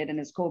vaccinated and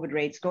as COVID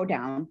rates go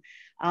down,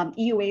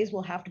 EUAs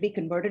will have to be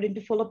converted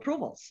into full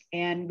approvals.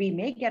 And we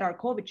may get our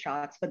COVID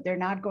shots, but they're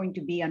not going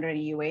to be under an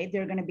EUA.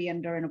 They're going to be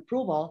under an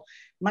approval,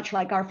 much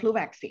like our flu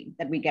vaccine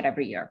that we get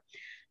every year.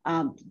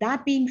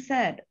 That being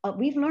said,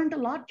 we've learned a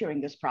lot during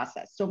this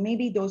process. So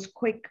maybe those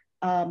quick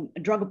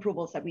drug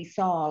approvals that we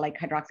saw, like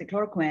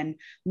hydroxychloroquine,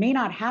 may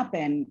not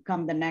happen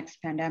come the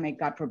next pandemic,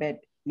 God forbid,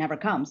 never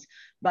comes.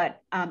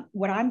 But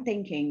what I'm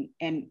thinking,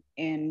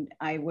 and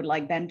I would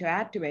like Ben to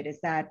add to it, is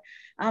that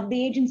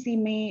the agency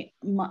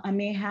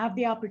may have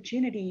the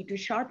opportunity to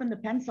sharpen the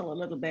pencil a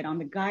little bit on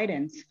the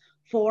guidance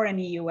for an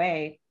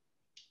EUA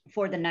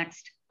for the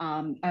next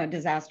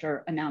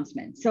disaster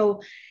announcement.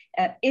 So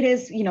it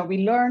is, you know,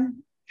 we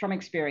learn from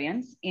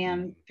experience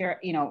and fair,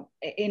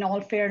 in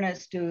all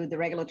fairness to the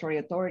regulatory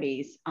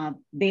authorities,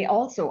 they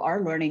also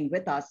are learning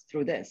with us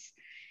through this.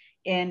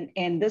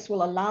 And this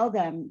will allow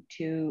them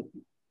to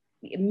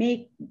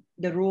make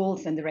the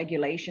rules and the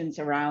regulations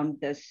around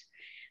this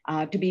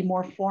to be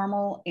more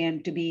formal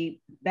and to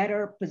be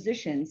better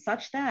positioned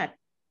such that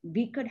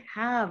we could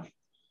have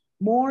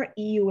more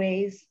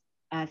EUAs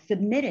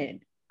submitted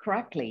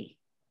correctly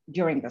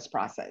during this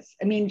process.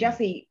 I mean,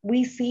 Jesse,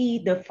 we see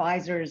the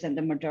Pfizers and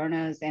the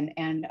Modernas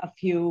and a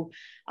few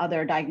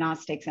other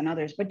diagnostics and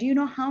others, but do you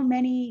know how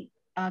many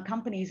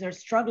companies are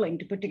struggling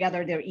to put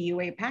together their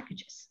EUA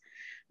packages?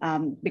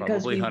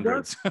 Because probably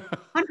hundreds.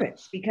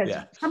 Hundreds, because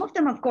some of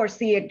them, of course,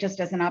 see it just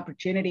as an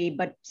opportunity,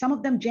 but some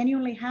of them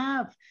genuinely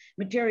have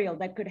material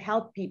that could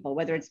help people,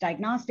 whether it's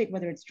diagnostic,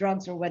 whether it's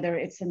drugs, or whether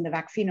it's in the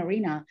vaccine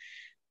arena.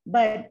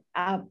 But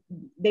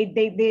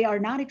they are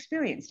not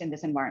experienced in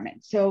this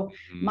environment. So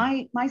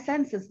my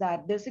sense is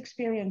that this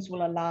experience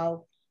will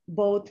allow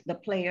both the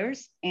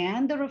players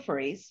and the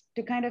referees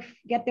to kind of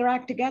get their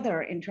act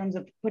together in terms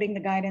of putting the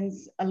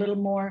guidance a little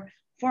more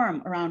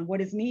firm around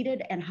what is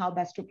needed and how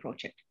best to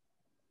approach it.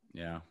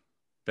 Yeah.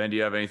 Ben, do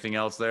you have anything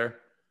else there?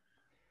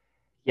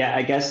 Yeah,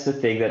 I guess the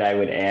thing that I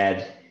would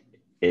add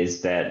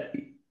is that,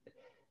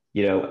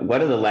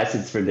 one of the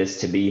lessons from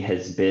this to me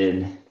has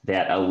been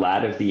that a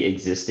lot of the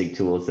existing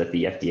tools that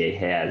the FDA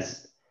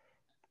has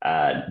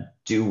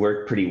do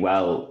work pretty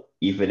well,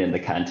 even in the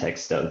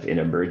context of an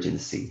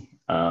emergency.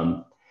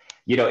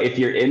 If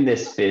you're in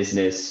this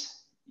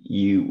business,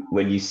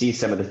 when you see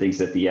some of the things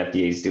that the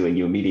FDA is doing,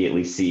 you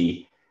immediately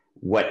see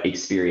what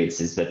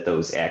experiences that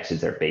those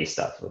actions are based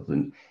off of.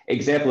 An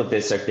example of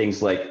this are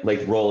things like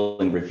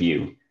rolling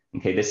review.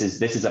 Okay, this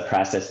is a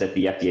process that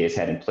the FDA has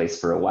had in place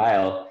for a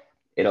while.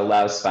 It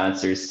allows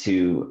sponsors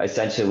to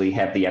essentially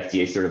have the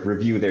FDA sort of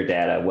review their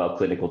data while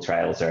clinical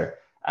trials are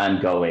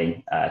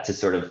ongoing to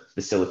sort of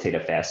facilitate a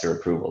faster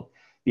approval.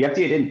 The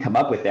FDA didn't come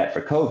up with that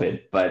for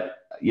COVID, but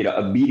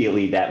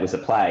immediately that was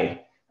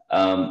applied.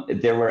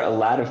 There were a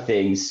lot of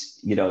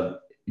things,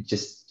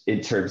 just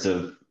in terms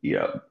of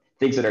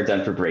things that are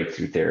done for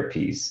breakthrough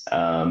therapies,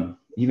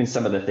 even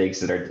some of the things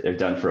that are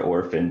done for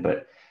orphan,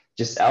 but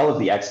just all of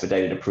the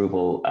expedited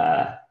approval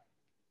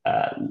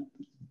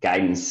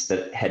guidance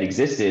that had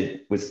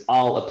existed was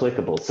all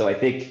applicable. So I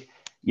think,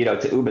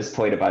 to Uma's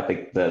point about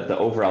the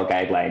overall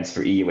guidelines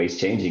for EUAs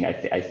changing,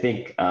 I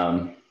think,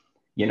 the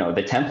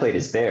template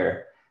is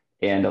there,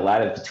 and a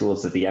lot of the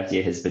tools that the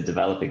FDA has been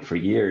developing for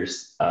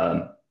years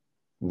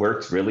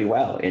works really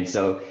well. And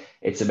so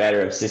it's a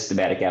matter of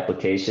systematic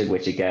application,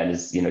 which again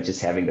is,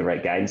 just having the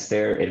right guidance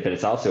there. But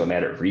it's also a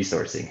matter of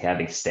resourcing,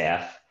 having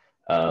staff,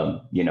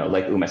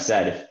 like Uma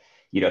said,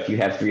 if you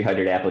have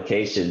 300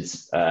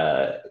 applications,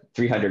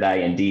 300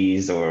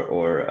 INDs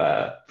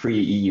or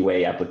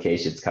pre-EUA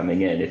applications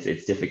coming in,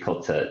 it's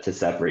difficult to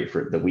separate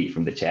the wheat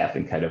from the chaff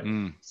and kind of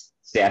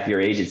staff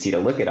your agency to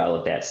look at all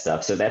of that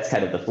stuff. So that's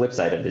kind of the flip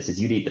side of this, is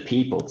you need the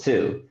people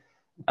too.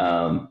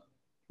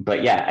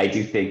 But yeah, I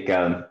do think,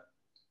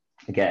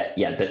 that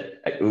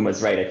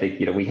Uma's right. I think,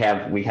 we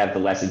have the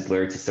lessons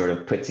learned to sort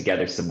of put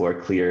together some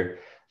more clear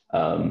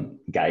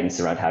guidance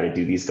around how to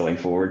do these going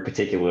forward.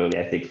 Particularly,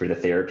 I think for the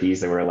therapies,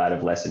 there were a lot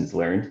of lessons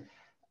learned.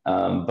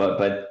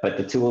 But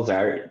the tools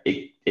are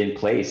in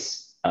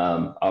place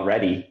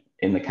already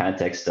in the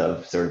context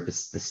of sort of the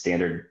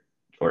standard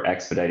or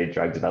expedited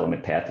drug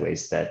development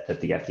pathways that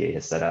the FDA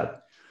has set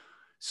up.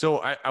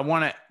 So I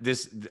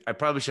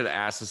probably should have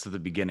asked this at the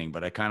beginning,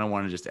 but I kind of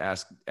want to just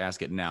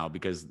ask it now,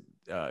 because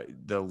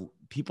the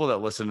people that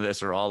listen to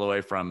this are all the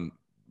way from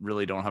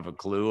really don't have a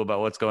clue about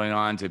what's going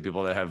on to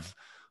people that have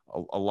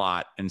a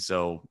lot. And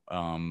so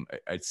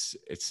it's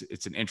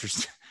an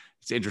interest.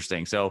 It's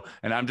interesting. So,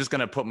 and I'm just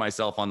going to put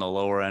myself on the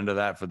lower end of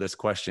that for this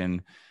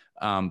question.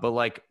 But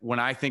like when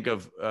I think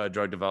of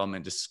drug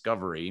development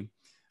discovery,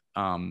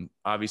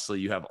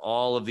 obviously you have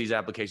all of these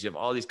applications, you have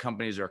all these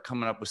companies that are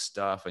coming up with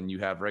stuff, and you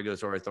have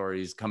regulatory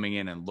authorities coming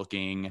in and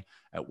looking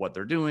at what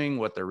they're doing,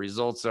 what their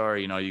results are.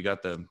 You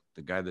got the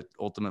guy that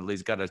ultimately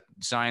has got to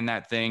sign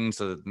that thing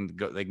so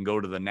that they can go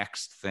to the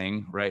next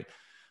thing. Right.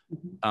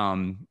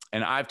 And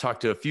I've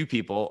talked to a few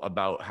people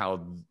about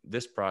how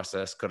this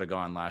process could have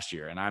gone last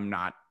year, and I'm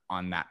not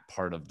on that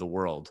part of the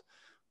world.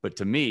 But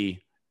to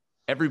me,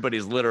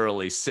 everybody's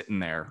literally sitting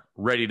there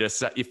ready to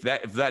set. If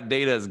that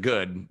data is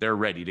good, they're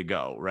ready to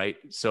go. Right.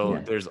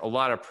 So there's a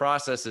lot of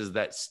processes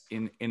that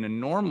in a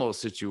normal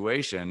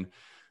situation,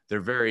 they're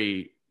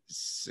very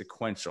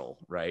sequential,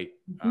 right?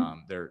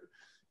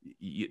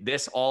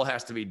 This all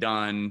has to be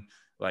done,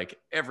 like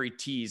every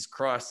T's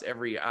crossed,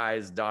 every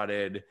I's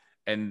dotted.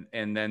 And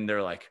then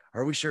they're like,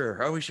 are we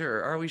sure? Are we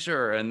sure? Are we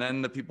sure? And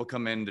then the people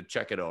come in to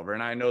check it over.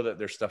 And I know that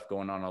there's stuff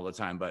going on all the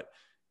time, but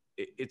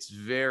it's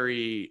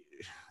very,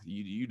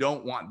 you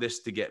don't want this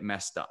to get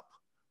messed up,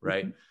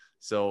 right?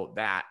 So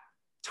that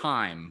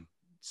time,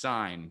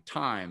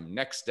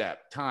 next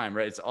step, time,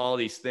 right? It's all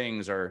these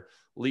things are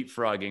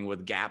leapfrogging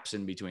with gaps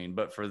in between.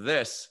 But for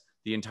this,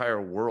 the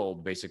entire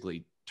world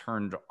basically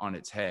turned on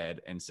its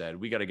head and said,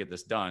 we got to get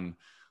this done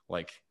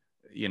like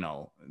you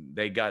know,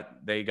 they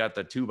got the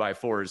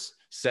 2x4s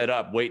set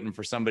up waiting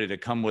for somebody to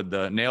come with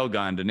the nail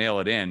gun to nail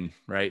it in.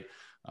 Right.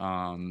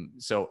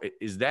 So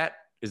is that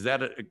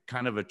a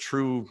kind of a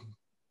true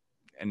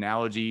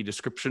analogy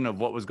description of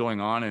what was going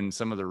on and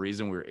some of the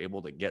reason we were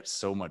able to get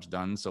so much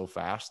done so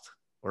fast?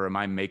 Or am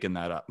I making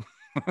that up?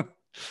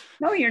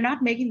 No, you're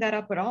not making that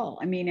up at all.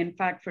 I mean, in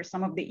fact, for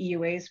some of the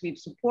EUAs we've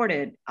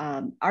supported,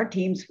 our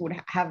teams would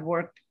have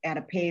worked at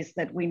a pace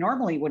that we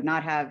normally would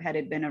not have had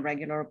it been a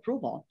regular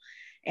approval.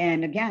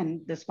 And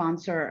again, the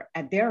sponsor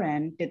at their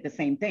end did the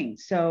same thing.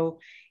 So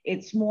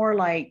it's more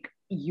like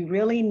you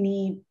really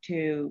need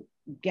to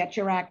get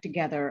your act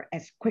together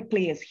as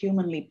quickly as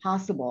humanly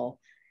possible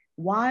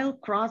while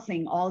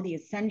crossing all the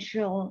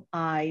essential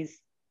I's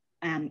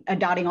and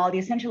dotting all the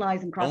essential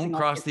I's and crossing.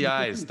 Don't cross the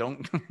I's.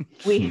 Don't.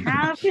 We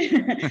have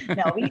to,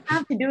 no, we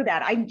have to do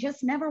that. I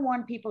just never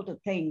want people to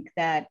think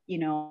that, you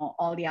know,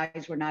 all the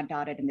I's were not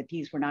dotted and the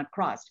T's were not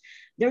crossed.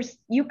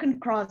 You can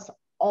cross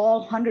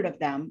all 100 of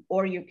them,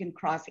 or you can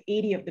cross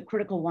 80 of the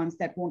critical ones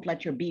that won't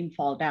let your beam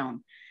fall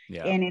down.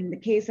 Yeah. And in the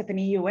case of an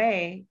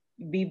EUA,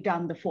 we've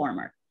done the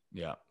former.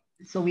 Yeah.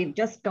 So we've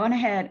just gone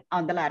ahead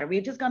on the latter.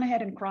 We've just gone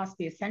ahead and crossed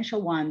the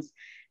essential ones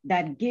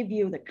that give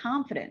you the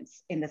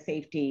confidence in the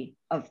safety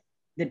of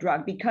the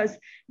drug, because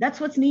that's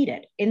what's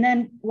needed. And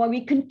then while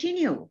we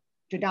continue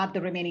to dot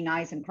the remaining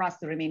I's and cross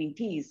the remaining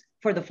T's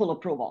for the full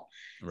approval.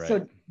 Right.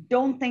 So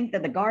don't think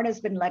that the guard has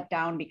been let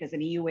down because an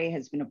EUA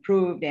has been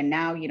approved and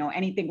now, you know,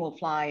 anything will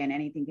fly and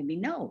anything can be.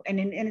 No. And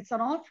it's on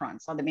all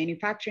fronts, on the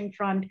manufacturing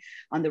front,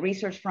 on the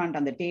research front,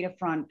 on the data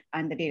front,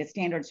 on the data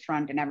standards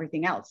front, and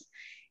everything else.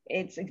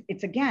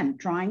 It's again,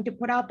 trying to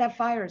put out that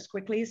fire as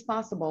quickly as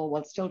possible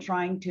while still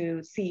trying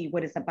to see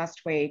what is the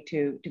best way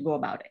to go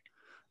about it.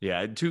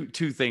 Yeah.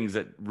 Two things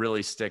that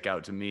really stick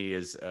out to me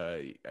is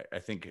I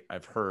think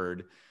I've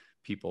heard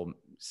people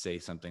say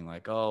something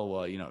like, oh,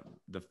 well, you know,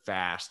 the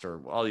fast,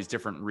 or all these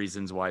different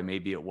reasons why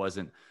maybe it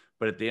wasn't.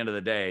 But at the end of the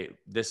day,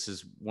 this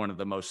is one of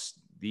the most,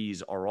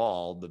 these are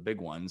all the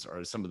big ones,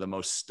 are some of the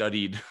most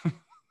studied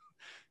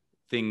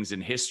things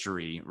in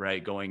history,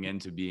 right? Going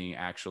into being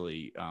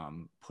actually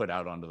put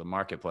out onto the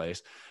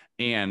marketplace.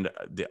 And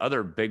the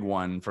other big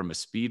one from a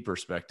speed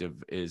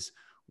perspective is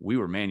we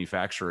were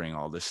manufacturing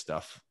all this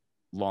stuff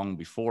long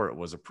before it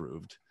was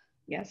approved.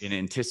 Yes. In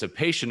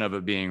anticipation of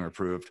it being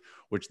approved,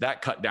 which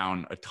that cut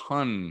down a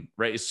ton,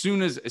 right? As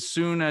soon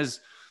as,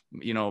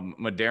 you know,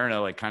 Moderna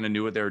like kind of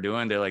knew what they were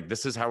doing, they're like,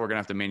 this is how we're gonna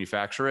have to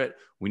manufacture it.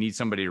 We need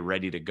somebody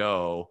ready to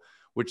go,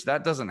 which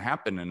that doesn't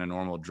happen in a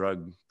normal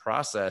drug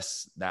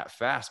process that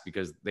fast,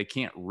 because they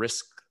can't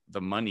risk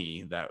the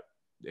money that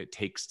it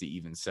takes to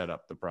even set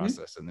up the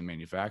process and the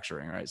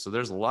manufacturing, right? So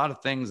there's a lot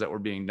of things that were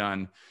being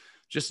done,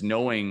 just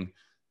knowing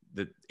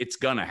that it's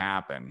gonna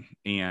happen,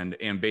 and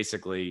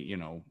basically, you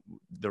know,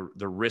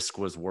 the risk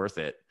was worth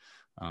it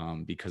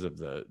because of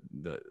the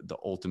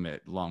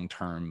ultimate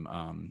long-term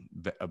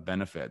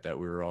benefit that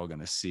we were all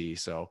gonna see.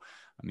 So,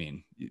 I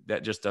mean,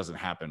 that just doesn't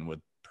happen with,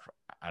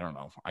 I don't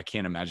know, I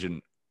can't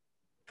imagine.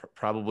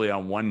 Probably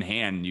on one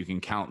hand, you can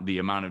count the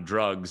amount of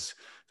drugs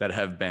that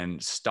have been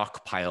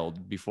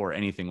stockpiled before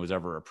anything was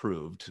ever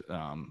approved,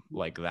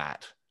 like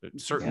that.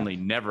 Certainly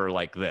never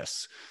like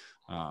this.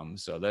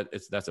 So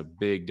that's a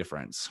big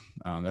difference.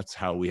 That's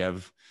how we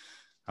have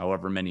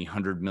however many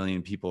 100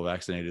 million people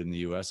vaccinated in the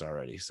US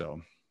already.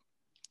 So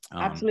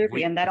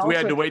absolutely. And that also, we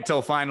had to wait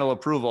till final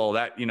approval,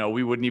 that, you know,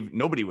 we wouldn't even,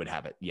 nobody would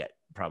have it yet,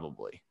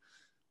 probably.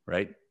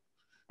 Right.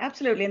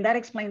 Absolutely. And that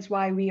explains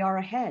why we are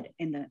ahead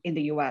in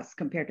the US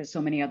compared to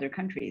so many other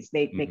countries.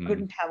 They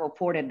couldn't have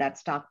afforded that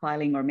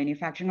stockpiling or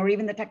manufacturing or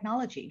even the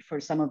technology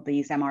for some of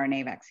these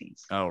mRNA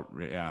vaccines. Oh,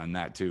 yeah. And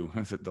that too,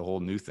 the whole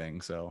new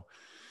thing. So,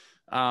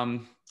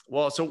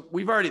 well, so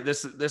we've already,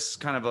 this is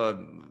kind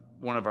of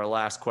one of our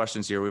last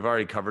questions here. We've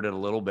already covered it a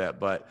little bit,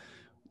 but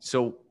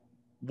so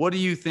what do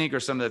you think are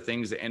some of the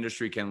things the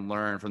industry can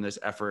learn from this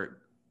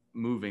effort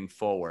moving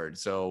forward?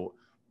 So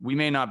we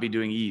may not be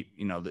doing, you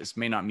know, this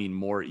may not mean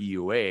more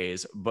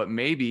EUAs, but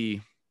maybe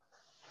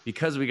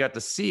because we got to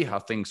see how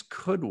things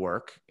could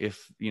work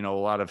if, you know, a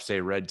lot of,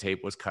 say, red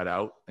tape was cut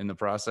out in the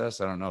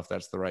process. I don't know if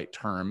that's the right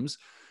terms,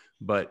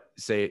 but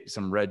say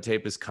some red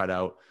tape is cut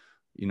out,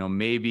 you know,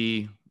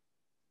 maybe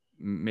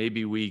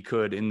we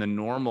could, in the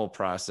normal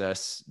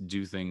process,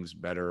 do things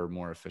better,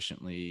 more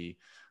efficiently.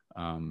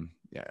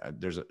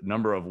 There's a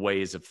number of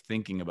ways of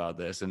thinking about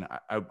this. And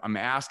I'm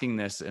asking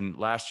this, and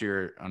last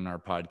year on our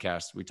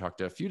podcast, we talked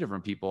to a few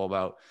different people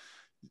about,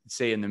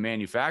 say, in the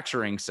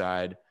manufacturing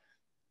side,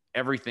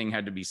 everything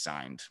had to be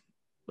signed.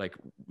 Like,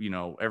 you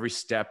know, every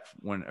step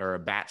or a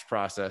batch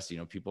process, you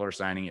know, people are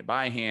signing it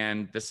by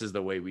hand. This is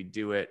the way we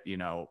do it. You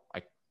know,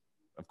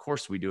 of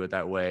course we do it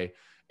that way.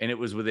 And it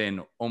was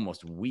within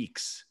almost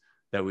weeks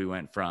that we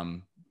went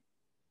from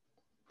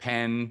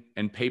pen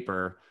and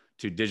paper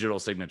to digital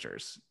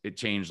signatures. It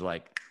changed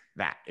like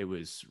that. It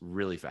was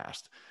really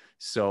fast.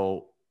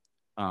 So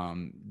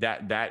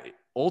that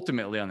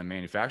ultimately on the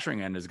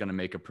manufacturing end is going to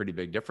make a pretty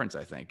big difference.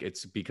 I think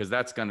it's because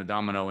that's going to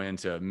domino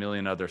into a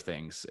million other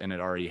things, and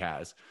it already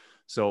has.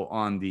 So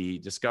on the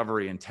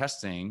discovery and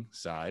testing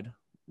side,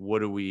 what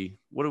do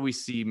we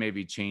see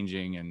maybe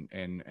changing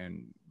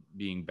and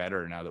being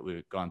better now that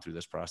we've gone through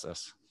this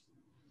process?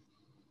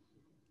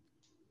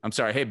 I'm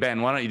sorry. Hey,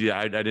 Ben, why don't you do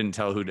that? I didn't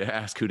tell who to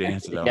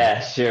answer that.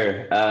 Yeah,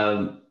 sure.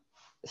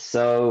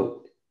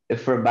 So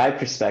from my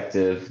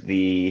perspective,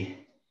 the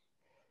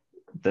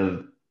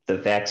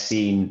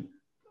vaccine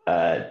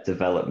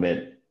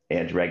development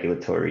and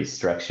regulatory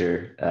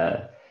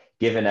structure,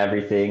 given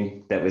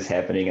everything that was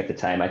happening at the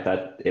time, I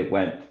thought it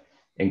went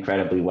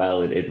incredibly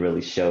well. It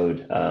really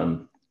showed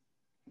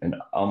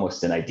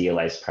almost an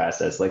idealized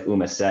process. Like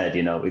Uma said,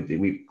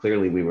 we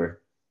clearly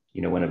were,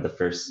 one of the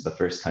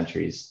first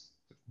countries,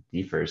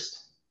 the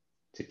first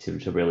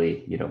to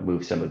really,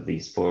 move some of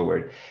these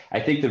forward. I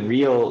think the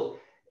real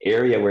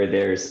area where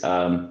there's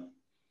a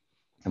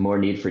more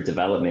need for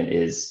development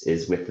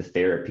is with the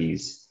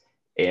therapies,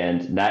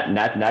 and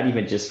not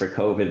even just for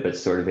COVID, but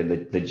sort of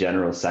in the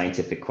general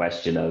scientific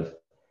question of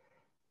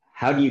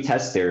how do you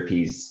test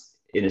therapies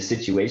in a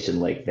situation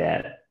like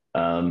that?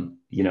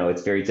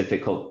 It's very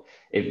difficult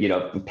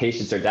if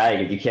patients are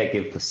dying and you can't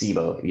give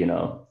placebo,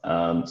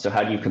 so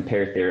how do you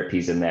compare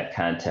therapies in that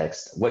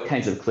context? What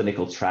kinds of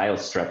clinical trial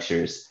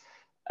structures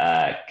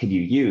could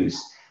you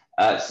use?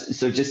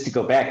 So just to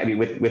go back, I mean,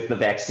 with the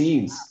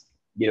vaccines,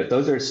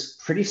 those are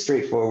pretty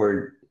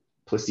straightforward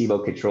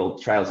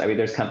placebo-controlled trials. I mean,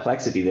 there's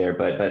complexity there,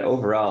 but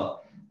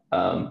overall,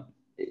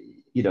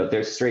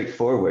 they're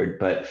straightforward.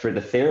 But for the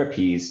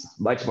therapies,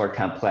 much more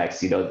complex.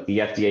 The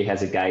FDA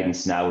has a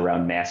guidance now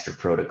around master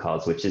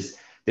protocols, which is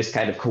this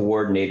kind of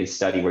coordinated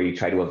study where you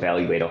try to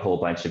evaluate a whole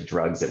bunch of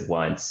drugs at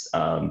once.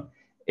 And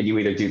you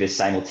either do this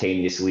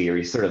simultaneously or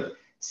you sort of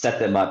set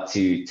them up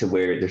to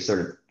where they're sort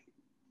of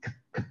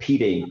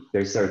competing,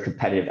 there's sort of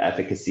competitive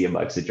efficacy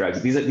amongst the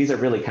drugs. These are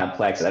really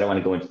complex. I don't want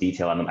to go into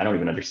detail on them. I don't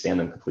even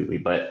understand them completely,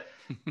 but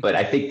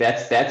I think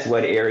that's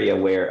one area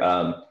where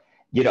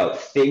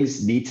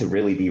things need to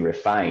really be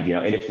refined.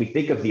 And if we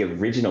think of the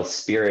original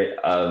spirit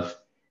of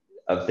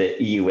the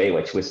EUA,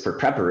 which was for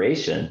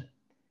preparation,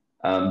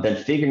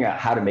 then figuring out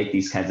how to make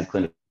these kinds of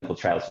clinical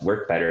trials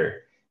work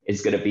better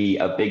is going to be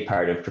a big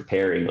part of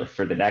preparing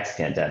for the next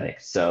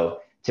pandemic.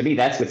 So to me,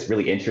 that's what's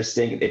really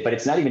interesting. But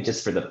it's not even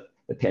just for the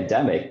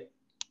pandemic.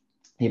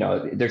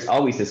 There's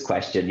always this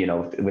question,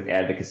 with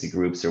advocacy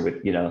groups or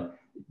with,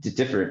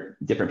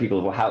 different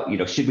people. Well,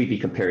 how, should we be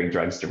comparing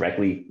drugs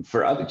directly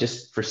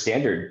just for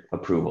standard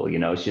approval?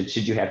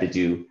 Should you have to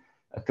do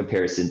a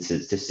comparison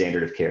to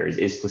standard of care?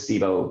 Is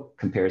placebo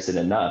comparison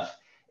enough?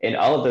 And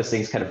all of those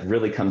things kind of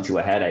really come to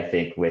a head, I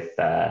think, with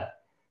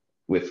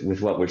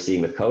what we're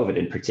seeing with COVID,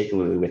 and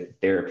particularly with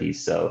therapies.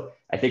 So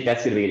I think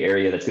that's going to be an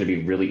area that's going to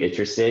be really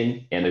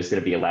interesting, and there's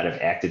going to be a lot of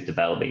active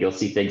development. You'll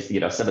see things,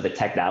 some of the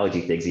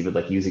technology things, even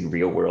like using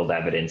real world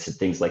evidence and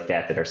things like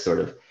that are sort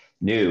of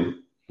new.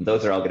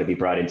 Those are all going to be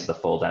brought into the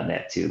fold on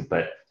that too.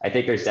 But I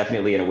think there's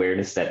definitely an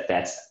awareness that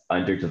that's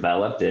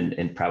underdeveloped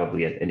and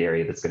probably an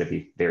area that's going to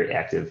be very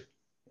active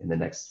in the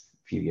next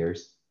few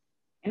years.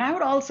 And I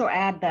would also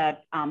add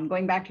that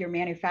going back to your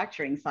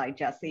manufacturing side,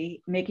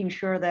 Jesse, making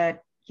sure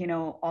that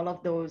all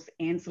of those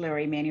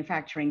ancillary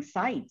manufacturing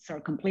sites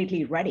are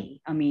completely ready.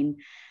 I mean,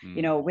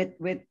 with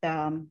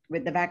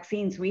the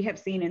vaccines, we have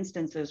seen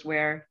instances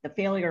where the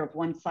failure of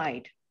one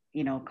site,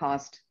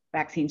 caused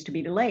vaccines to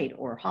be delayed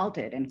or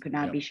halted and could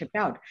not be shipped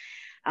out.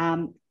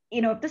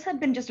 If this had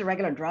been just a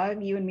regular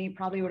drug, you and me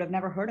probably would have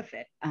never heard of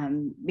it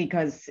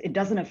because it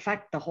doesn't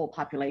affect the whole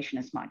population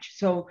as much.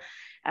 So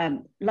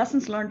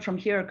lessons learned from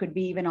here could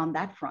be even on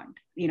that front.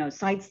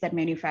 Sites that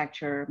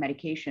manufacture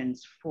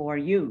medications for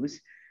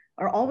use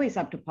are always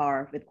up to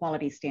par with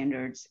quality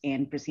standards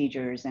and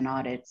procedures and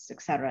audits,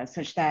 et cetera,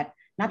 such that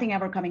nothing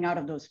ever coming out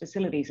of those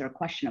facilities are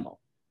questionable.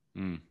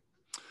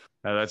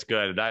 Oh, that's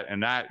good.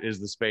 That is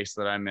the space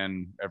that I'm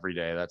in every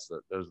day.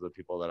 Those are the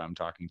people that I'm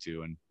talking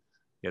to. And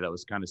yeah, that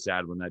was kind of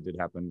sad when that did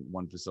happen,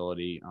 one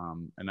facility.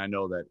 And I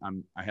know that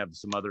I have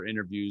some other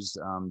interviews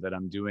that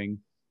I'm doing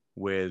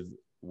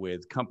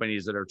with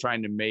companies that are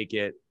trying to make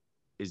it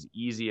as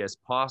easy as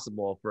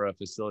possible for a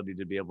facility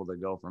to be able to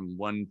go from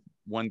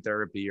one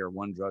therapy or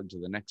one drug to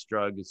the next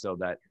drug, so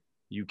that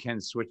you can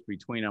switch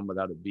between them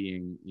without it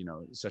being,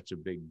 such a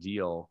big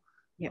deal.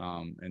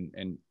 Yeah.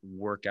 And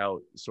work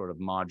out sort of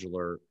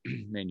modular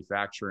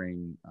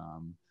manufacturing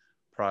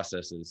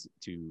processes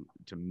to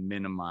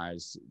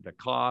minimize the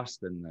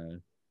cost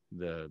and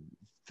the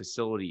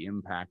facility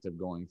impact of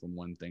going from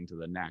one thing to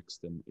the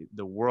next. And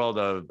the world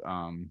of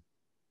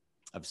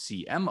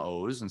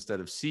CMOs instead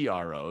of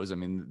CROs, I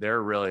mean,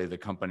 they're really the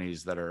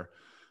companies that are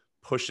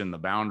pushing the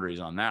boundaries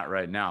on that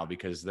right now,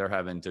 because they're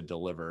having to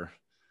deliver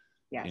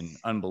in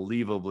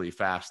unbelievably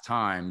fast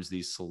times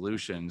these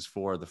solutions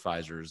for the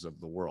Pfizers of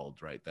the world,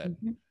 right? That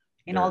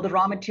and all the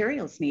raw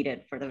materials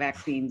needed for the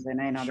vaccines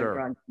and other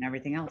drugs and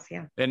everything else.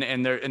 Yeah.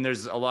 And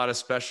there's a lot of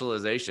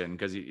specialization,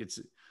 because it's,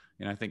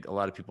 I think a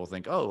lot of people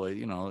think, oh,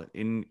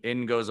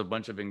 in goes a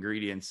bunch of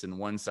ingredients in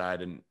one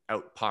side and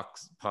out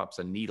pops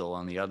a needle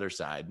on the other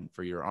side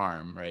for your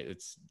arm, right?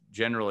 It's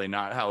generally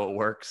not how it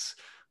works.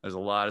 There's a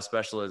lot of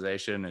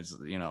specialization. It's,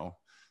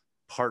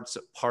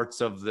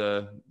 parts of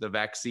the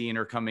vaccine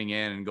are coming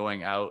in and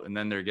going out, and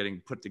then they're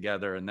getting put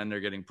together, and then they're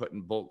getting put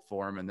in bulk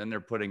form, and then they're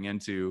putting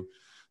into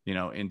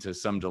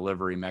some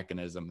delivery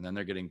mechanism, and then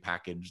they're getting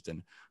packaged.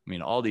 And I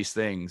mean, all these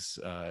things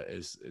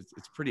it's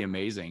pretty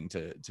amazing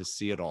to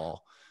see it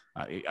all.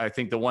 I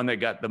think the one that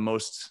got the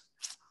most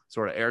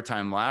sort of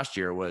airtime last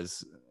year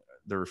was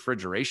the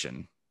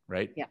refrigeration,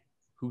 right? Yeah.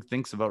 Who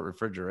thinks about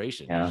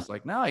refrigeration? Yeah. It's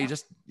like, no, you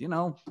just,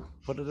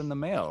 put it in the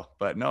mail.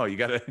 But no, you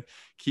got to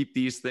keep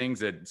these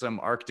things at some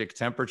Arctic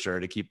temperature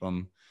to keep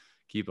them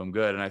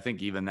good. And I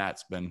think even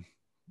that's been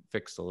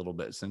fixed a little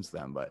bit since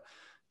then. But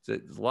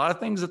it's a lot of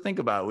things to think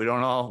about. We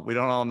don't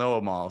all know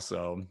them all.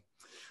 So,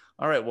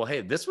 all right. Well,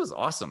 hey, this was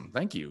awesome.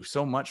 Thank you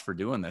so much for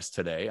doing this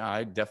today.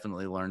 I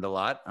definitely learned a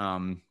lot.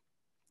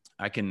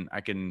 I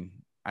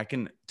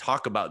can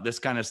talk about this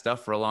kind of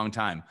stuff for a long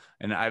time.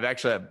 And I've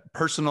actually had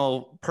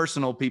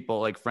personal people,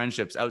 like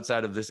friendships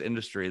outside of this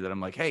industry, that I'm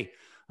like, hey,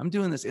 I'm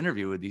doing this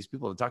interview with these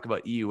people to talk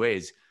about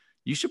EUAs.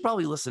 You should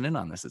probably listen in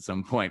on this at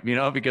some point,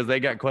 because they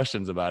got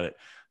questions about it.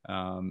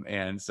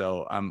 And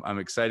so I'm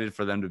excited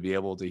for them to be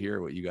able to hear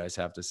what you guys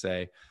have to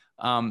say.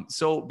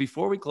 So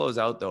before we close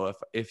out though,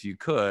 if you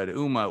could,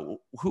 Uma,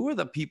 who are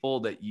the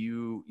people that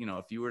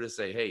if you were to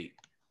say, hey,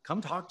 come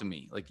talk to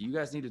me, like you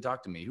guys need to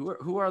talk to me,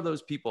 who are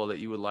those people that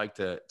you would like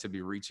to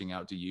be reaching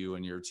out to you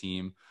and your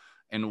team,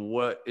 and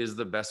what is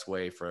the best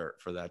way for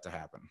that to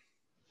happen?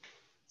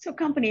 So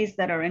companies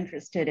that are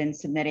interested in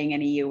submitting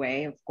an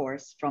EUA, of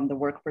course, from the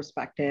work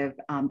perspective,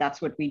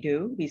 that's what we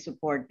do. We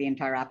support the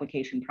entire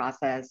application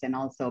process, and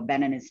also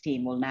Ben and his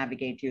team will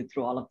navigate you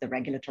through all of the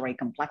regulatory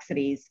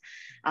complexities,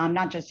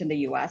 not just in the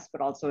US, but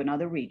also in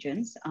other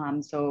regions.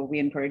 So we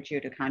encourage you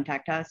to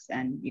contact us,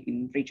 and you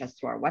can reach us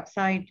through our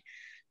website,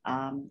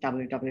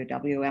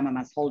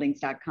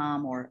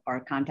 www.mmsholdings.com, or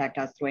contact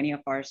us through any of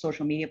our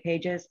social media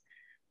pages.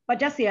 But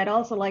Jesse, I'd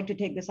also like to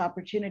take this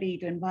opportunity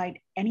to invite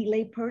any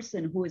lay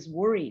person who is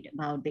worried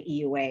about the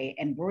EUA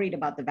and worried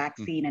about the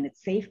vaccine and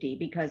its safety,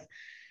 because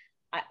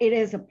it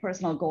is a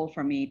personal goal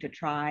for me to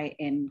try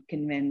and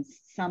convince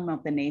some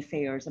of the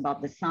naysayers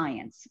about the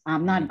science.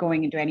 I'm not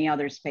going into any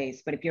other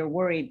space, but if you're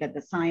worried that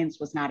the science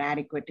was not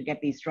adequate to get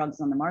these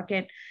drugs on the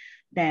market,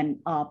 then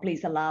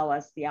please allow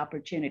us the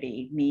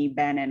opportunity, me,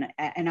 Ben,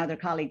 and other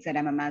colleagues at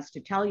MMS,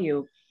 to tell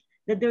you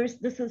that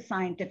this is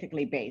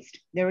scientifically based.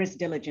 There is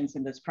diligence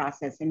in this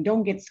process, and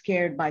don't get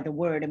scared by the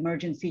word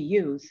emergency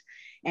use,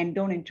 and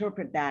don't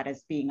interpret that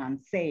as being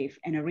unsafe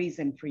and a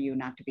reason for you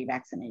not to be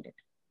vaccinated.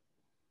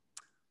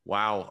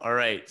 Wow. All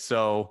right.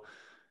 So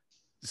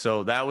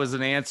that was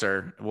an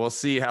answer. We'll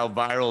see how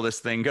viral this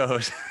thing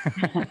goes.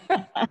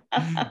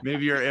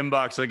 Maybe your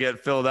inbox will get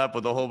filled up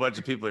with a whole bunch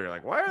of people. You're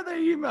like, why are they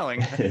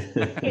emailing?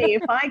 Hey,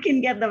 if I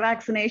can get the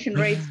vaccination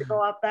rates to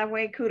go up that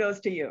way, kudos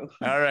to you.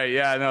 All right.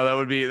 Yeah, no,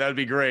 that'd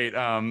be great.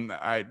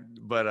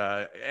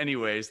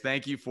 Anyways,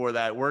 thank you for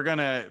that.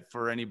 We're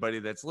for anybody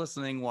that's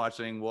listening,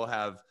 watching, we'll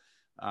have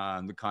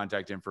the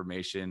contact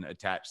information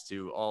attached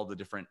to all the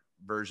different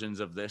versions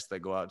of this that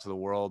go out to the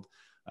world,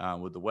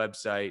 with the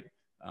website.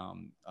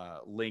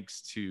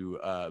 Links to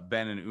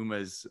Ben and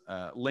Uma's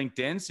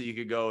LinkedIn, so you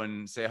could go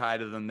and say hi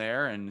to them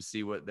there and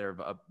see what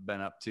they've been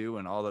up to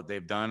and all that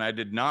they've done. I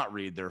did not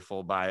read their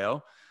full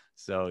bio,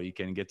 so you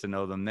can get to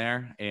know them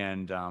there,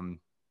 and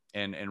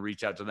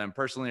reach out to them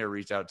personally, or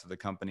reach out to the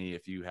company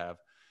if you have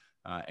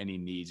any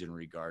needs in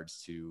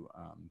regards to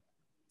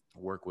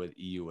work with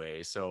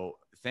EUA. So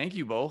thank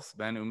you both,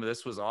 Ben, Uma.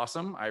 This was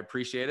awesome. I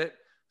appreciate it.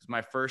 It was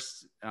my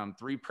first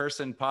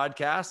 3-person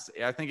podcast.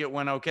 I think it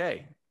went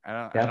okay.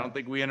 I don't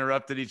think we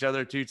interrupted each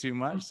other too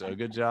much. So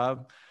good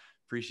job.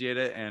 Appreciate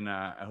it. And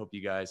I hope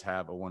you guys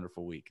have a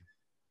wonderful week.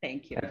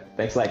 Thank you.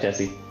 Thanks a lot,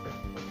 Jesse.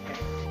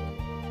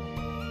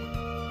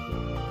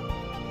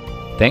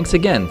 Thanks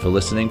again for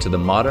listening to the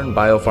Modern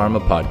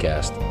Biopharma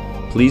Podcast.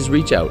 Please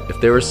reach out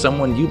if there is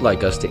someone you'd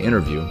like us to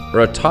interview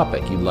or a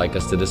topic you'd like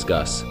us to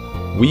discuss.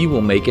 We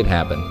will make it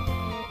happen.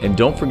 And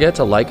don't forget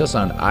to like us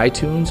on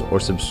iTunes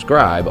or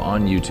subscribe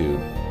on YouTube.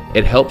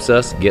 It helps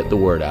us get the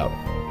word out.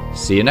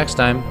 See you next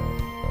time.